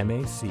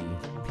macpage.com.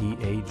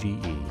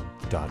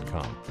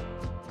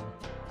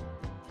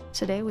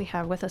 Today we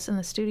have with us in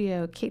the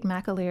studio Kate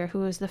McAleer,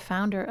 who is the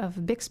founder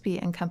of Bixby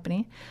 &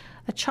 Company,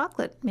 a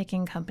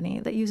chocolate-making company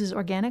that uses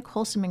organic,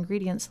 wholesome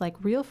ingredients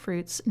like real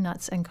fruits,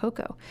 nuts, and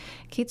cocoa.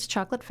 Kate's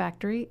chocolate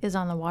factory is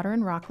on the water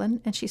in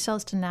Rockland, and she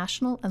sells to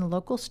national and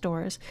local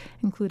stores,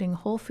 including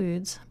Whole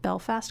Foods,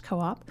 Belfast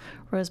Co-op,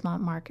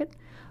 Rosemont Market,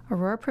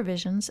 Aurora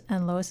Provisions,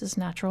 and Lois's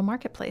Natural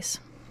Marketplace.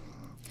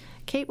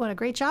 Kate, what a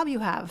great job you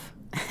have.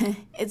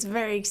 It's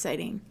very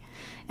exciting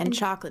and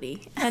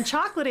chocolatey. And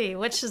chocolatey,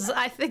 which is,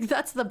 I think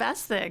that's the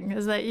best thing,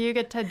 is that you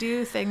get to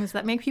do things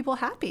that make people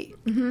happy.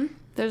 Mm-hmm.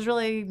 There's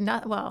really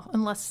not, well,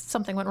 unless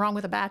something went wrong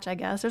with a batch, I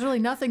guess, there's really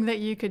nothing that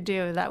you could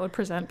do that would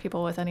present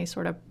people with any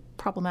sort of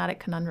problematic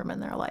conundrum in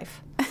their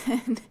life.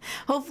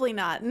 Hopefully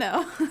not,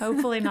 no.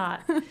 Hopefully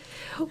not.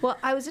 Well,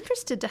 I was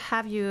interested to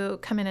have you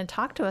come in and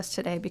talk to us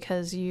today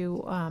because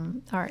you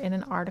are in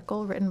an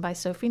article written by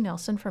Sophie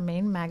Nelson for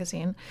Maine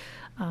Magazine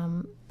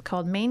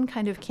called Maine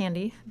Kind of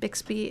Candy,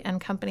 Bixby &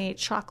 Company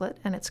Chocolate,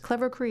 and its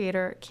clever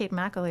creator, Kate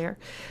McAleer.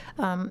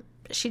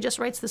 She just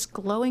writes this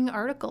glowing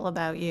article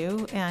about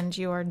you and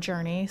your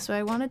journey, so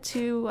I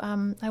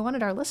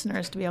wanted our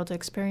listeners to be able to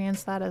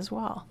experience that as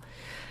well.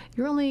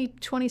 You're only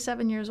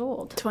 27 years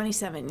old.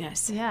 27,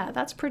 yes. Yeah,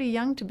 that's pretty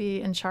young to be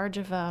in charge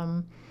of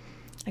a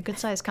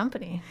good-sized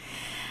company.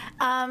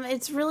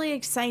 It's really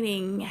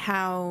exciting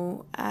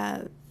how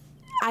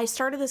I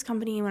started this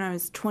company when I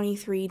was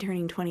 23,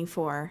 turning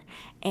 24,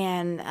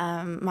 and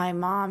my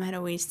mom had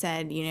always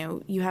said,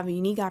 you have a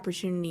unique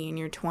opportunity in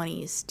your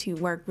 20s to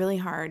work really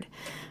hard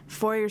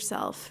for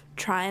yourself,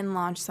 try and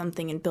launch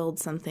something and build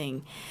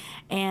something,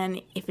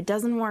 and if it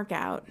doesn't work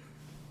out,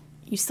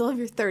 you still have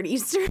your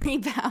 30s to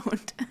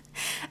rebound.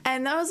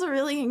 And that was a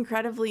really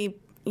incredibly,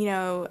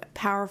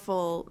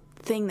 powerful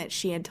thing that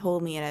she had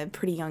told me at a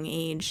pretty young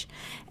age,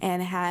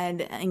 and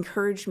had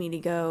encouraged me to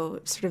go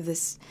sort of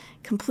this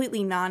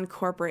completely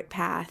non-corporate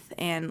path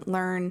and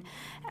learn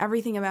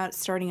everything about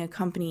starting a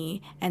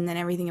company and then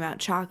everything about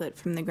chocolate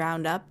from the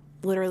ground up,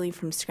 literally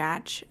from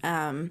scratch.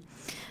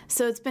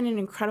 So it's been an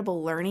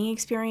incredible learning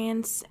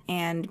experience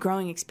and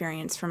growing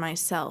experience for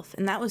myself.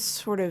 And that was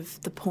sort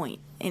of the point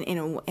in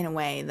a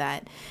way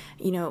that,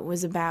 you know, it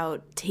was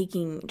about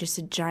taking just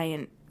a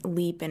giant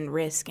leap and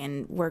risk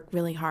and work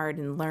really hard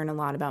and learn a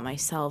lot about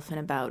myself and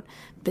about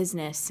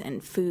business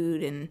and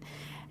food. And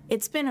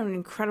it's been an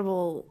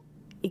incredible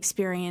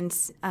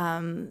experience,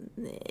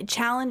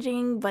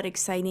 challenging but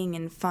exciting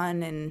and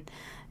fun and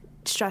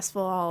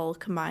stressful all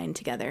combined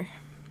together.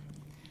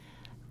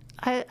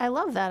 I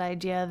love that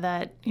idea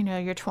that, you know,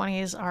 your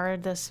 20s are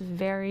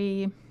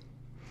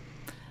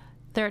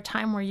they're a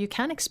time where you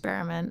can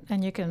experiment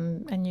and you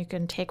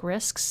can take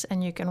risks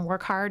and you can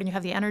work hard and you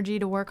have the energy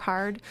to work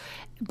hard,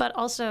 but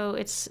also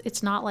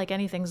it's not like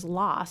anything's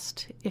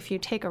lost if you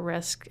take a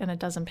risk and it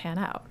doesn't pan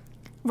out.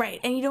 Right,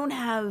 and you don't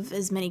have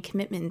as many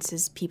commitments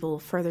as people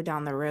further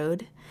down the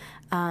road.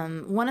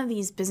 One of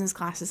these business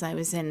classes I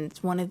was in,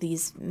 one of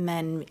these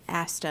men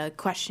asked a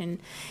question.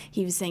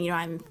 He was saying, you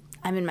know,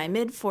 I'm in my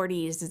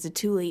mid-40s. Is it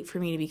too late for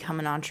me to become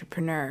an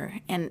entrepreneur?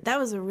 And that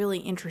was a really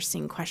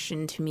interesting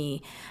question to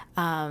me.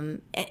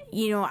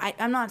 You know,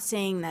 I'm not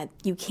saying that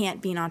you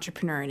can't be an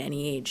entrepreneur at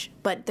any age,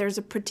 but there's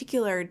a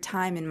particular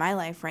time in my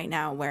life right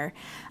now where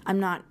I'm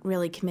not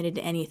really committed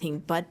to anything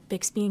but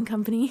Bixby and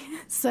Company.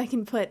 So I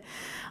can put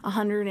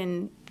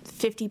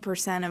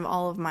 150% of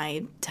all of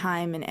my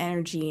time and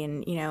energy,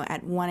 and, you know,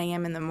 at 1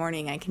 a.m. in the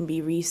morning, I can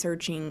be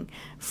researching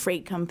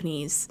freight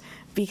companies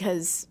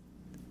because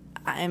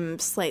I'm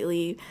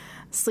slightly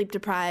sleep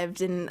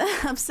deprived and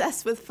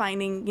obsessed with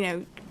finding, you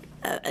know,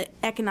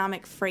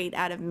 economic freight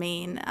out of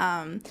Maine,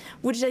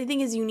 which I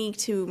think is unique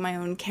to my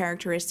own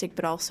characteristic,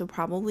 but also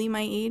probably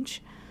my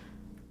age.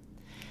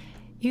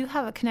 You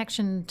have a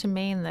connection to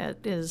Maine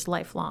that is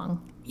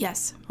lifelong.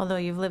 Yes. Although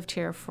you've lived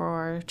here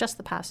for just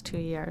the past 2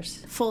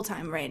 years.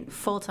 Full-time, right.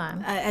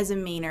 Full-time. As a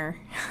Mainer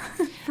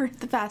for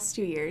the past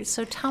 2 years.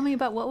 So tell me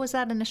about, what was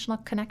that initial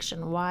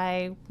connection?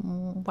 Why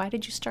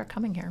did you start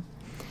coming here?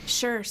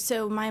 Sure.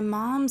 So my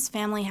mom's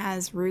family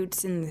has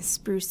roots in the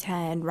Spruce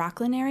Head,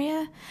 Rockland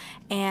area,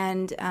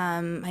 and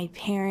my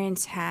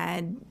parents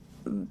had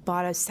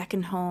bought a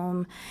second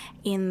home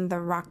in the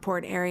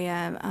Rockport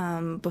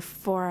area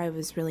before I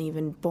was really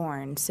even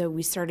born. So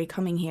we started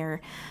coming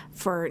here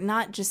for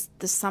not just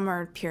the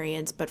summer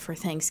periods, but for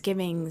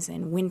Thanksgivings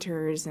and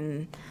winters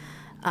and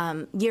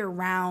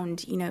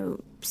year-round, you know,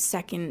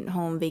 second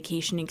home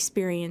vacation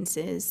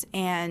experiences.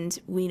 And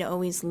we'd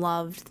always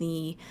loved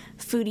the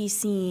foodie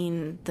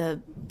scene,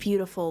 the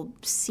beautiful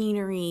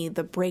scenery.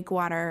 The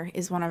breakwater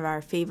is one of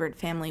our favorite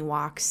family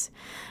walks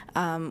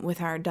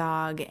with our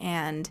dog.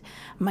 And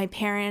my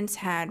parents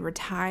had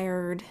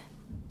retired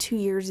 2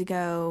 years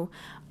ago.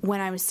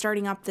 When I was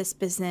starting up this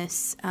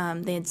business,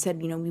 they had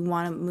said, you know, we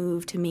want to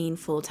move to Maine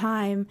full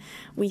time.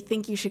 We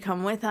think you should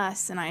come with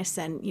us. And I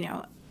said, you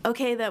know,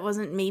 okay, that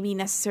wasn't maybe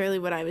necessarily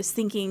what I was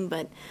thinking,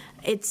 but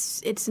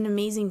it's an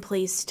amazing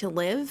place to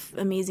live,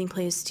 amazing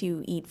place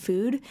to eat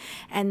food,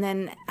 and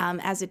then,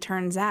 as it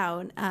turns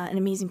out, an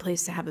amazing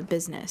place to have a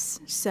business.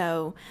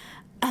 So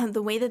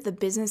the way that the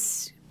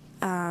business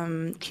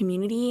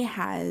community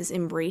has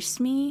embraced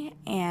me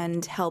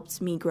and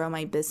helped me grow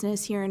my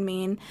business here in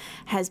Maine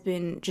has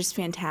been just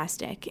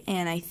fantastic.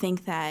 And I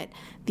think that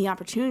the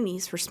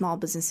opportunities for small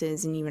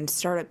businesses and even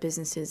startup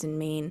businesses in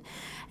Maine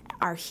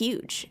are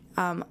huge,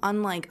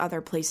 unlike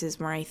other places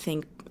where I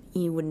think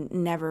you would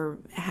never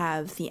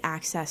have the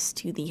access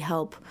to the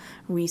help,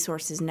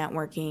 resources,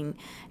 networking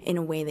in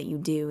a way that you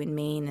do in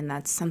Maine. And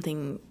that's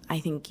something I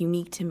think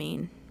unique to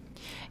Maine.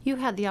 You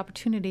had the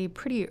opportunity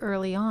pretty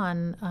early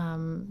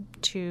on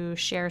to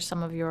share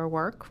some of your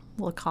work,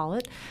 we'll call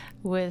it,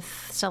 with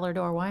Cellar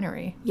Door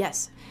Winery.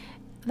 Yes.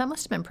 That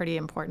must have been pretty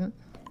important.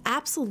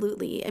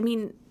 Absolutely. I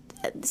mean,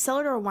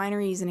 Cellar Door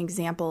Winery is an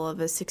example of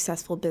a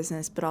successful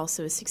business, but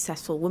also a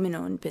successful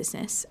women-owned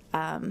business,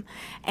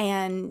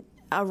 and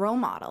a role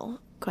model,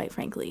 quite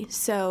frankly.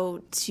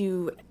 So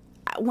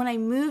when I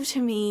moved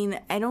to Maine,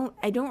 I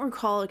don't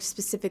recall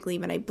specifically,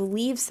 but I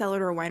believe Cellar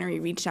Door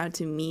Winery reached out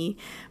to me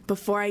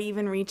before I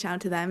even reached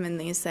out to them, and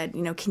they said,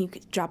 you know, can you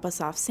drop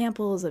us off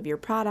samples of your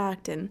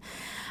product? And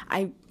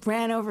I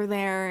ran over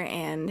there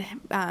and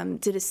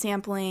did a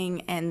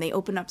sampling, and they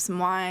opened up some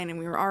wine, and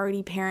we were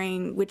already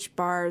pairing which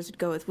bars would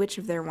go with which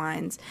of their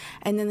wines.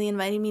 And then they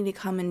invited me to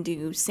come and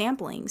do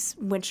samplings,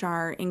 which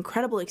are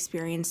incredible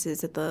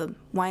experiences at the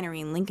winery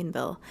in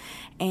Lincolnville.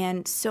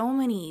 And so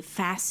many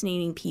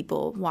fascinating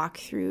people walk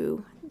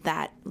through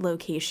that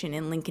location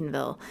in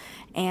Lincolnville.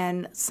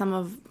 And some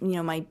of, you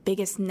know, my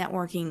biggest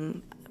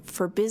networking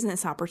for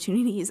business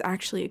opportunities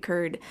actually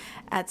occurred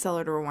at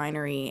Cellar Door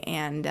Winery.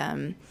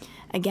 And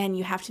again,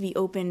 you have to be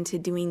open to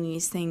doing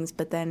these things,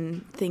 but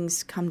then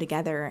things come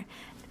together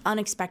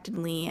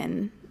unexpectedly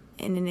and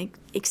in an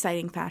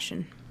exciting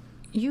fashion.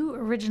 You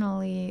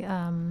originally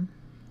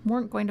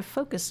weren't going to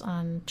focus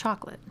on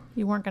chocolate.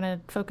 You weren't going to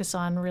focus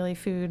on really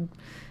food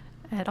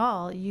at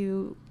all.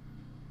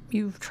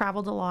 You've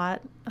traveled a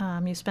lot.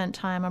 You spent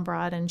time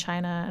abroad in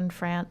China and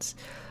France,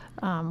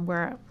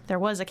 where there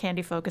was a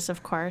candy focus,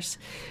 of course.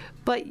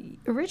 But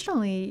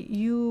originally,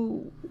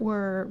 you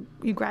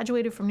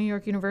graduated from New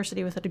York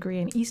University with a degree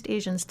in East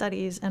Asian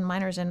Studies and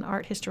minors in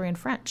art history and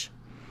French.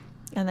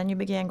 And then you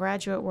began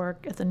graduate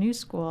work at the New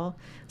School,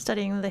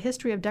 studying the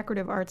history of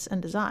decorative arts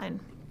and design.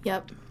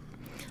 Yep.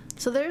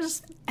 So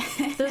there's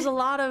a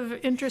lot of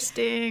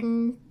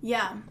interesting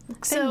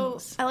things. So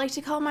I like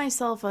to call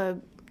myself a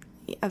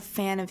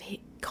fan of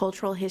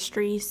cultural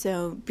history.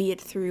 So be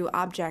it through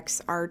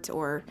objects, art,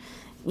 or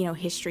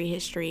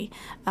history,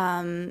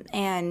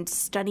 and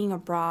studying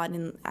abroad.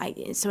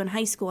 And so in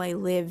high school, I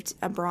lived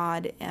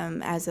abroad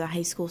as a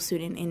high school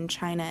student in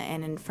China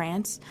and in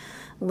France,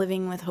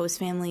 living with host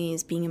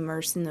families, being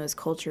immersed in those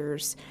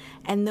cultures.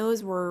 And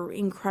those were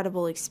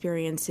incredible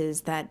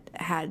experiences that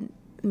had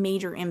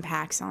major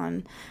impacts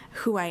on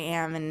who I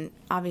am and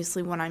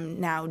obviously what I'm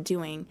now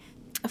doing.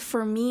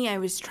 For me, I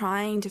was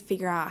trying to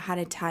figure out how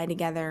to tie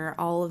together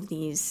all of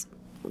these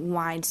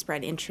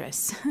widespread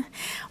interests.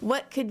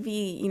 What could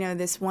be,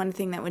 this one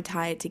thing that would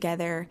tie it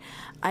together?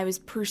 I was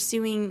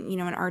pursuing,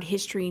 an art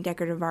history,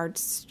 decorative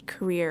arts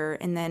career,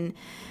 and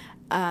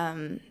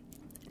then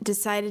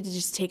decided to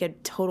just take a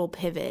total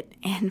pivot.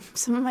 And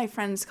some of my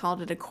friends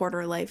called it a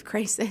quarter life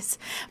crisis.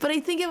 But I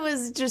think it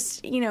was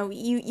just,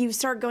 you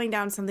start going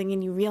down something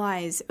and you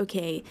realize,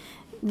 okay,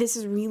 this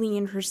is really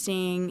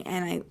interesting,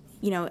 and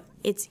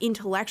it's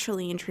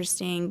intellectually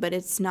interesting, but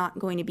it's not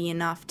going to be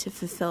enough to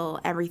fulfill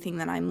everything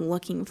that I'm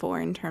looking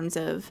for in terms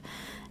of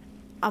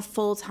a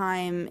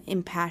full-time,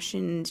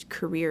 impassioned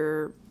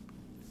career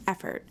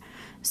effort.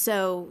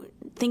 So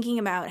thinking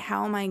about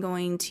how am I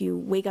going to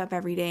wake up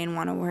every day and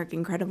want to work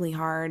incredibly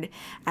hard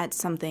at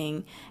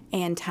something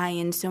and tie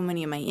in so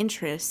many of my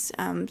interests.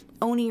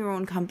 Owning your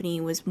own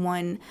company was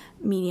one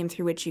medium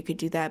through which you could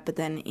do that, but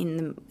then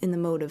in the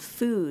mode of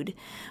food,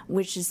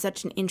 which is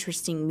such an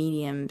interesting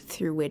medium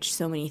through which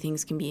so many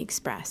things can be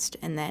expressed.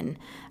 And then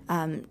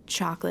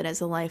chocolate as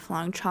a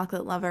lifelong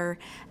chocolate lover,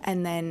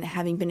 and then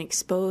having been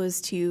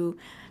exposed to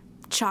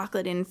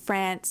chocolate in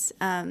France,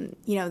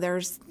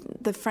 there's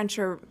the French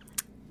are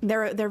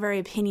they're very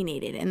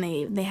opinionated, and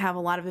they have a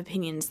lot of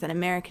opinions that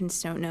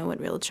Americans don't know what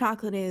real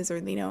chocolate is,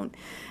 or they don't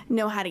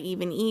know how to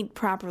even eat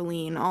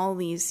properly, and all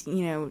these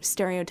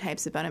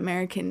stereotypes about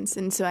Americans.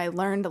 And so I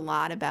learned a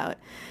lot about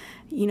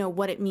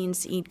what it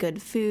means to eat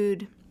good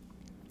food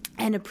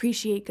and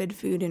appreciate good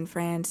food in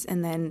France,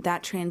 and then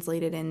that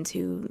translated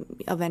into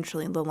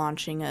eventually the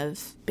launching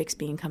of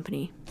Bixby and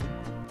Company.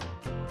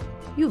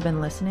 You've been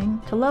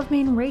listening to Love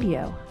Maine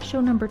Radio,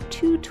 show number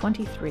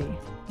 223,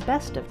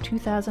 Best of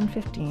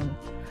 2015.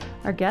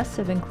 Our guests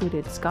have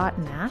included Scott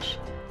Nash,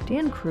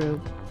 Dan Krug,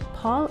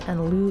 Paul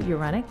and Lou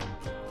Urenick,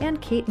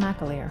 and Kate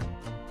McAleer.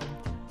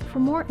 For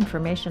more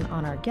information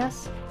on our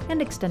guests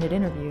and extended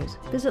interviews,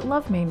 visit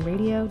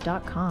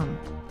lovemaineradio.com.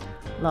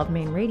 Love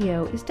Maine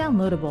Radio is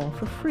downloadable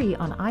for free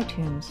on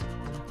iTunes.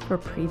 For a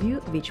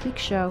preview of each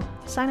week's show,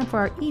 sign up for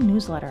our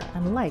e-newsletter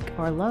and like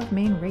our Love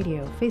Maine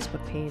Radio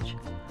Facebook page.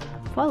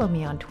 Follow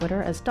me on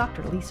Twitter as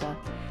Dr. Lisa,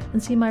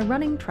 and see my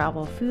running,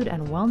 travel, food,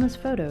 and wellness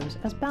photos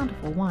as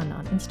Bountiful One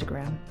on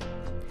Instagram.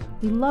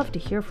 We love to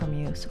hear from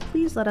you, so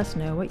please let us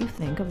know what you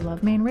think of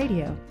Love Maine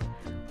Radio.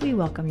 We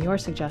welcome your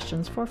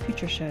suggestions for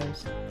future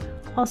shows.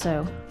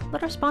 Also,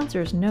 let our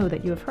sponsors know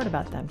that you have heard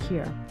about them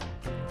here.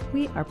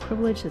 We are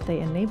privileged that they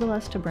enable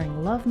us to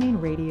bring Love Maine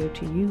Radio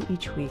to you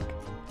each week.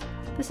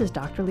 This is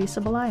Dr.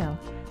 Lisa Belisle.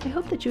 I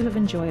hope that you have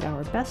enjoyed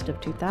our Best of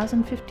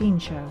 2015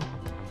 show.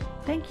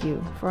 Thank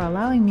you for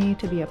allowing me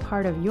to be a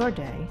part of your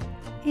day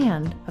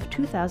and of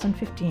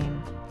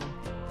 2015.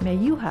 May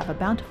you have a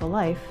bountiful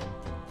life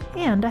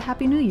and a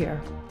Happy New Year.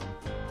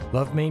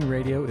 Love Maine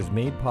Radio is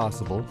made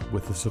possible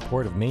with the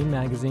support of Maine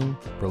Magazine,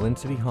 Berlin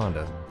City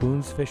Honda,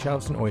 Boone's Fish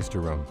House and Oyster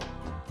Room,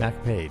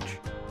 Mac Page,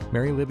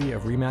 Mary Libby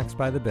of Remax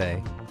by the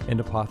Bay, and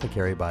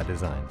Apothecary by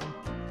Design.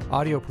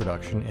 Audio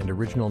production and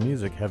original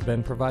music have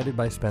been provided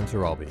by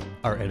Spencer Albee.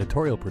 Our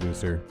editorial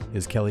producer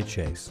is Kelly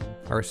Chase.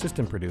 Our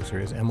assistant producer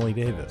is Emily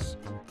Davis.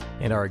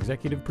 And our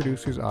executive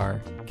producers are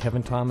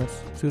Kevin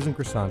Thomas, Susan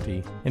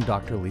Crisanti, and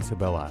Dr. Lisa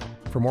Belisle.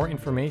 For more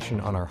information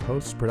on our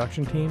hosts,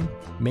 production team,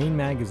 Maine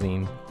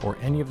Magazine, or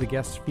any of the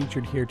guests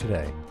featured here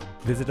today,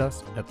 visit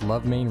us at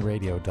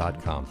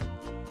lovemaineradio.com.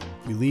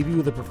 We leave you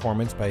with a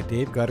performance by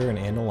Dave Gutter and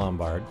Anna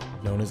Lombard,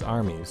 known as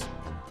Armies,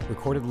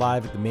 recorded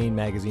live at the Maine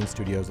Magazine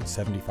Studios at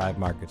 75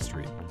 Market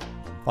Street,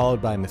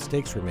 followed by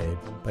Mistakes Were Made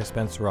by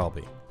Spencer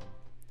Albee.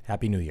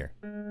 Happy New Year.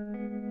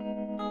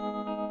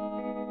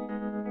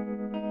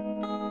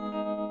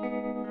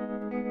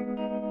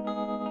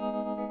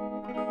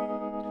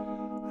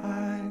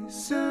 I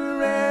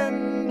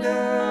surrender.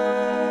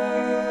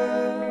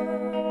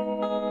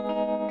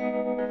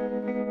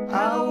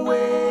 I'll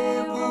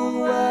wave a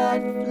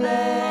white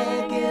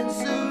flag and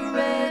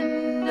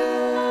surrender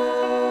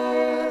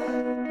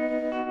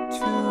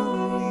to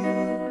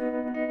you.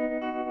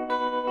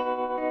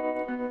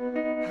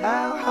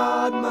 How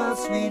hard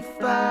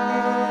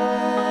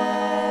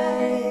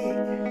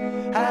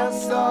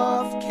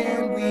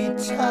can we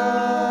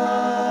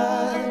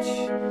touch?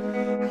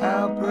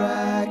 How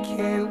bright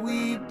can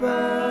we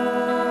burn?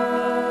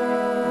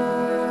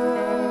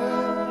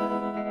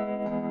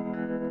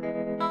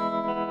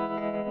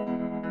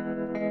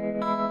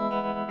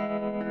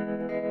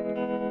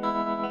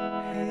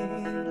 Hey,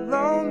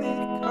 lonely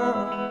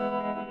girl,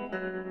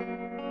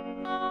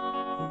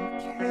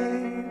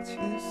 can't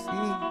you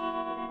see?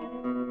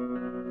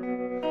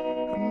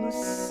 I'm a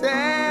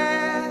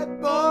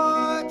sad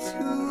boy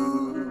too.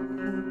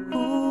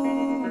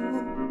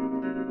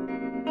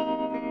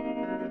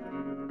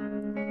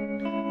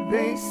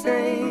 They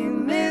say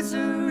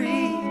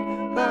misery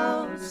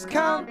loves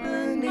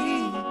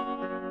company.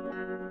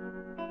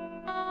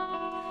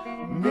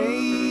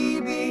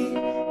 Maybe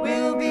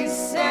we'll be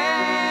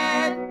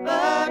sad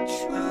but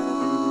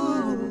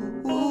true,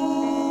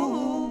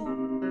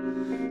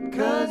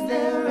 'cause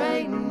there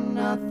ain't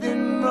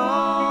nothing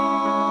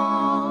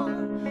wrong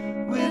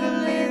with a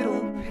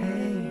little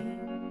pain.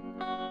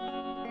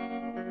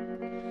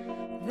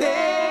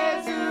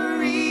 There's a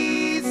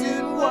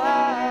reason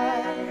why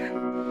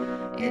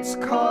it's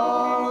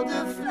called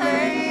a flame.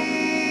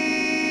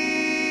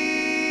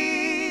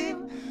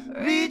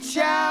 Reach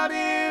out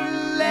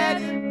and let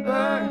it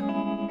burn.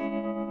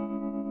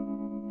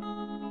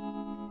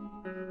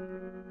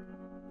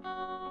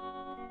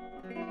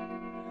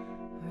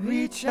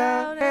 Reach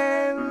out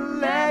and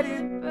let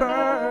it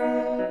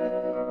burn.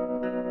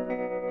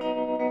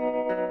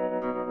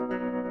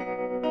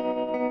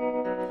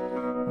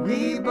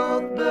 We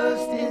both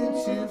burst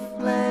into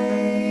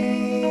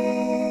flames,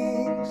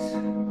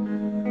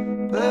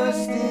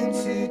 burst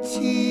into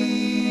tears,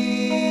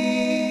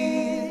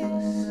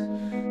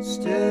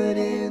 stood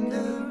in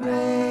the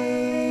rain.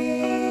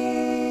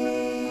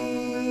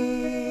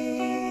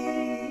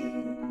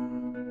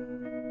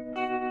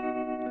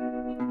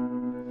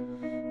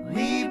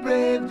 We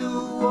braved the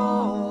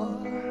war,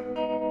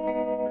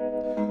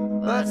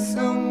 but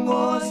some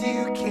wars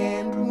you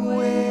can't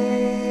win.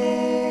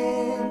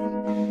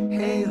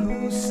 Hey,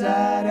 whose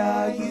side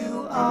are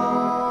you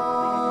on?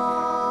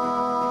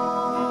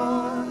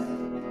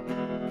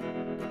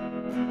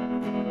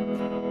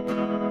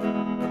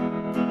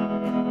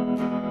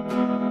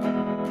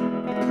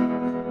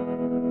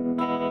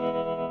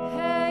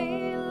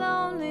 Hey,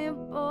 lonely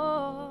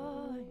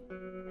boy,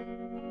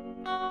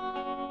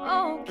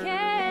 oh,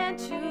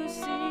 can't you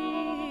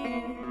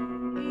see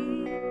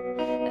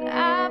that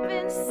I've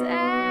been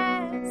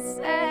sad,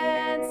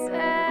 sad,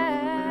 sad?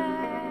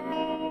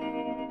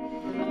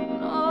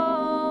 Oh.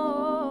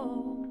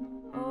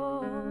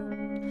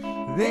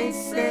 They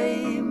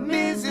say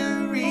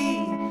misery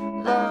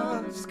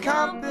loves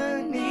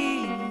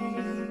company.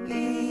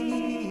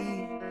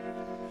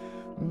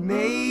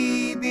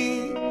 Maybe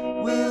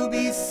we'll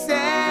be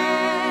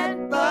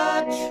sad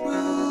but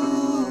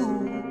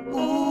true,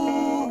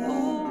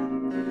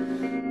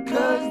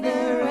 'cause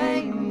there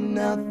ain't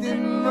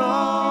nothing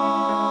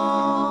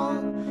wrong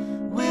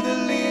with a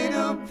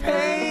little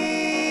pain.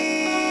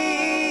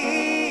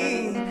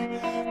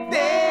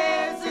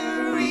 There's a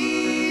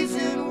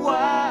reason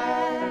why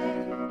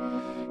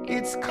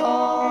it's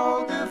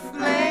called a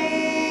flame.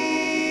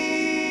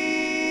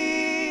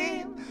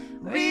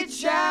 Reach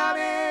out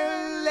and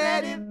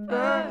let it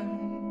burn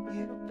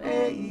you,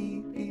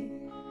 baby.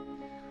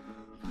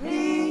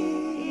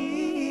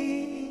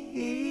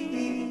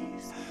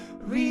 Please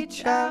reach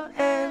out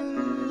and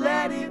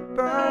let it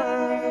burn.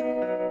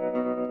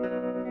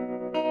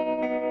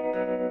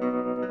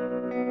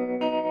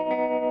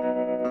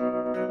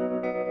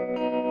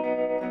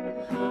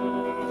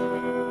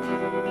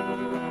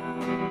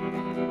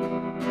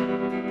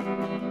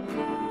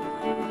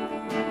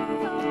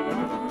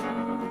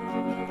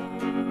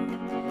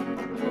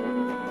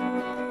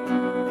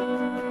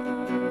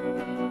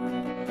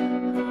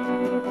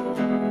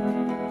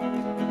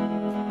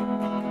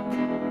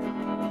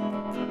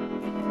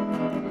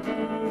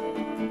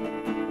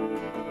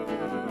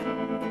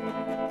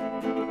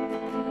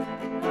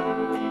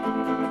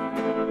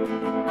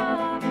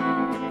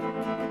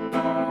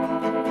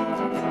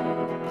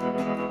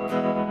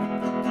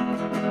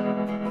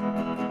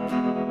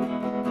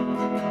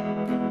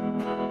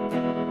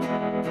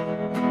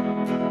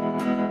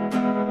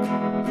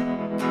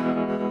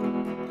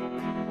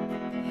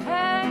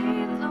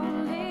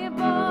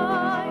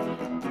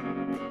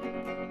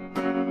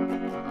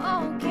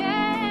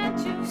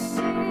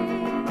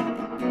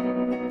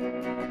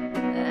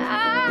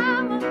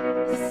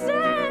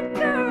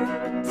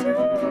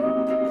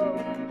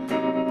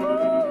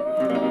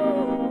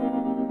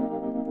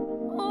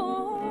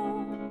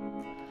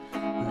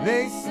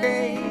 They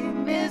say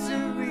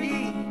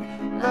misery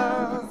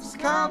loves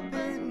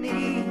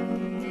company.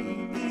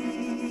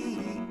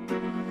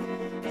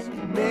 So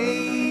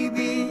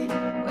maybe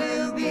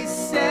we'll be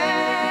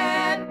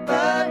sad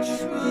but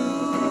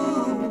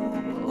true,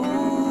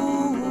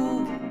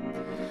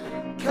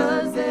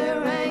 'cause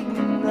there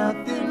ain't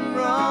nothing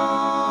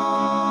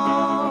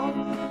wrong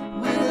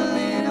with a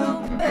little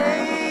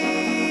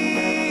pain.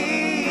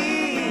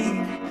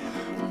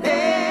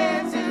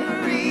 There's a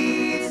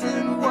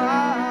reason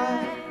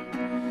why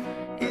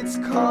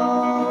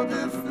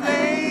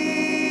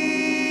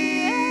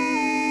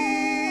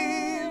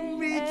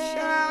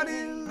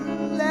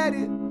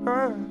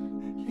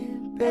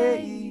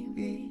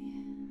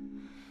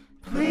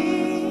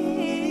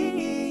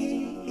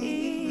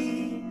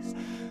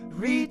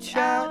Reach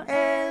out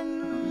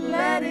and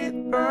let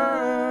it burn.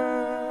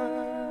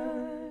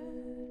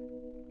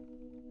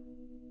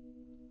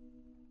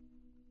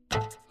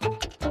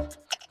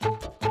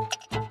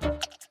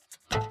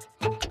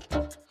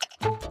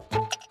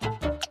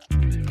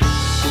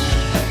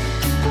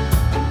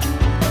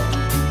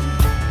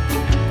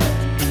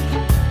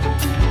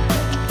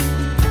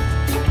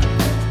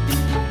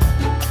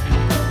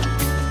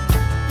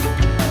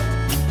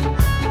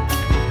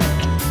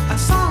 I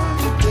saw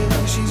her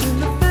today, she's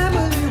in the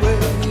family way,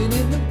 and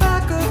in the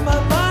back of my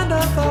mind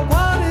I thought,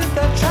 what if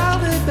that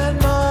child had been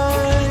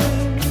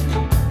mine?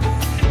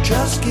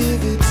 Just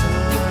give it time.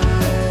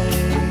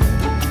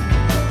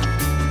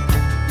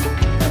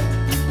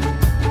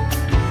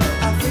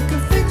 I think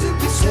of things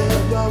that we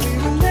said while we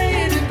were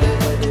laying in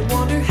bed, and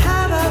wonder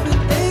had I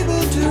been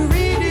able to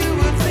redo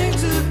what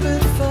things have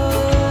been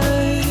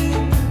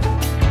fine.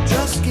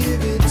 Just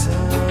give it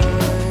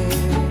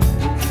time.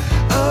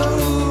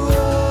 Oh,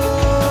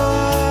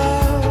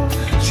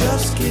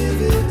 just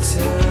give it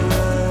time.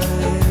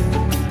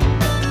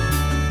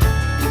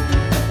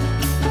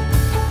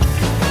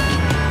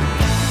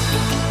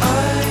 I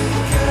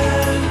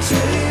can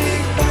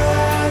take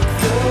back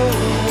the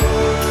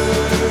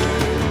words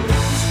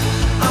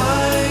I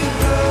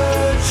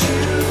hurt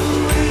you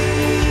with.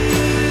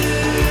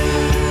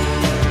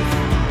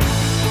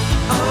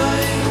 I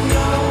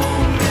know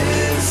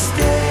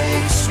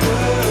mistakes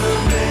were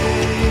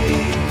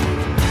made.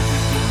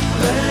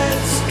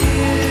 Let's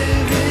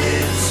give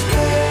it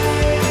space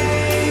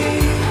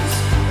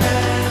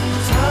and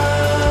time.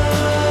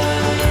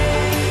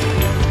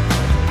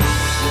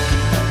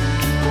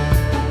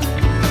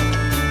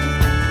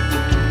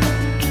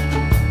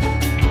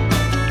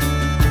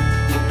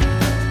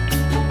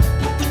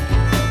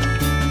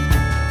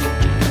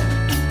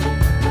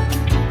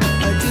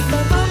 I did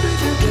my laundry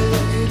today,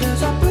 and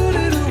as I put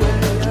it away,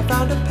 I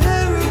found a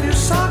pair of your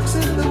socks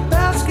in the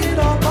basket,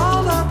 all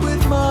balled up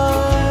with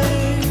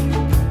mine.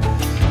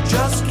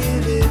 Just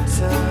give it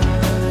time.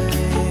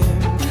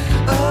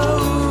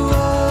 Oh,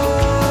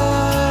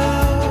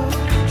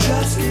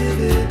 just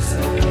give it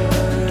time.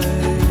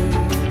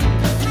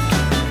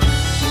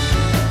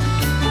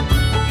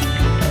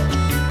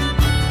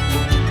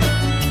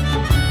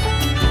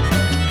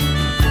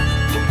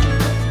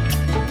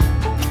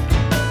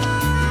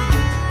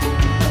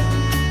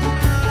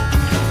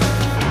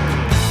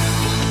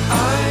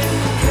 I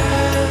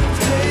can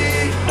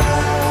take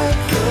back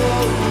the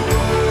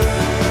words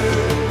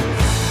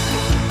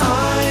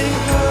I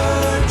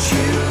hurt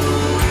you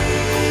with.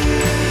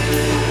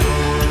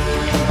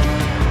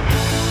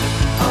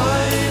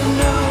 I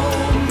know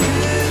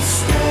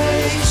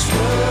mistakes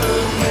were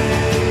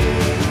made.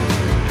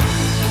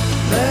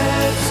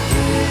 Let's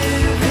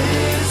give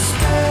it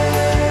space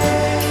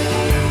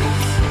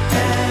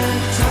and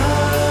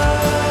time.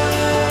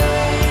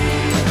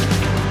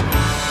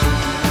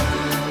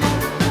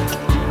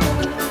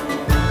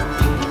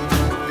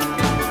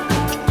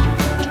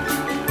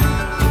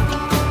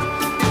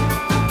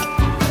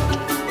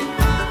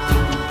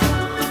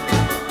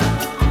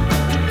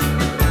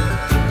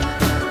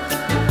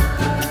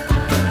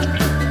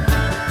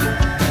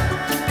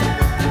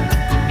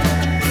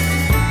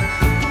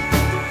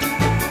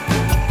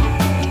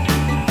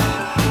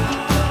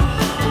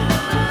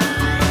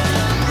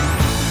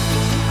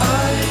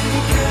 I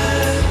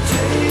can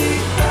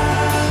take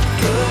back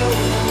the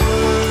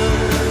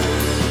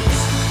words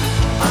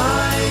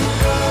I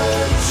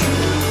hurt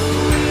you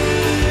with.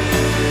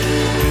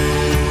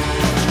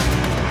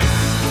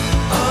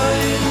 I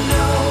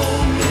know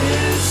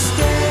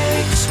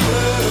mistakes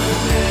were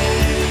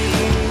made.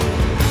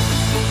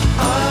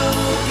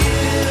 I'll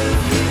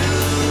give you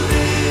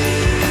this.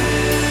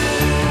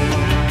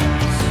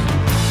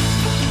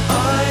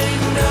 I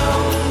know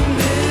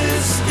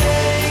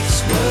mistakes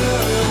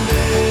were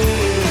made.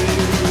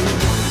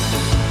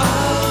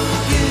 I'll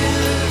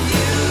give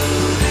you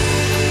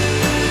this.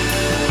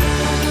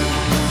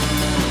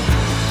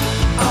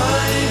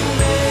 I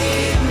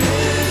made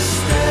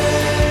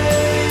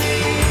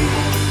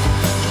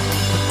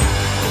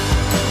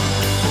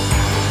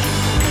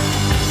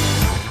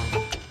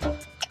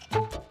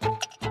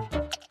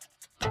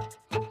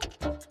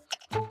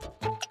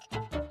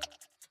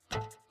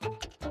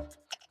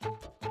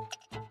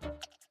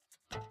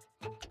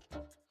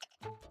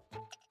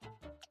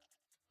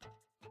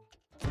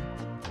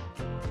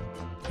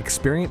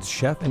Experience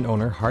chef and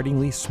owner Harding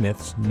Lee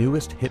Smith's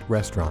newest hit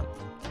restaurant,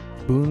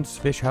 Boone's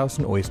Fish House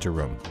and Oyster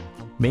Room,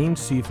 Maine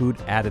seafood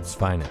at its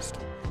finest.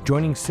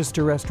 Joining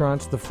sister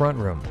restaurants The Front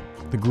Room,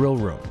 The Grill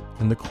Room,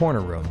 and The Corner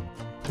Room,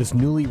 this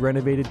newly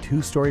renovated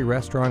 2-story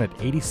restaurant at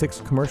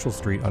 86 Commercial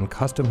Street on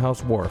Custom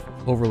House Wharf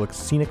overlooks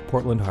scenic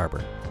Portland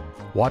Harbor.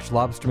 Watch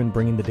lobstermen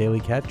bring in the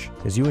daily catch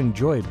as you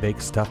enjoy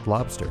baked stuffed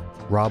lobster,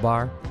 raw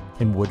bar,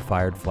 and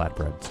wood-fired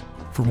flatbreads.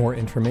 For more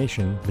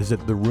information, visit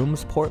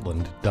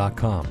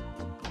theroomsportland.com.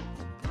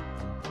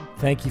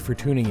 Thank you for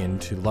tuning in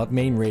to Love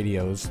Maine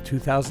Radio's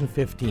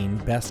 2015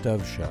 Best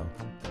of Show.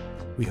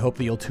 We hope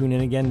that you'll tune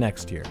in again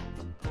next year.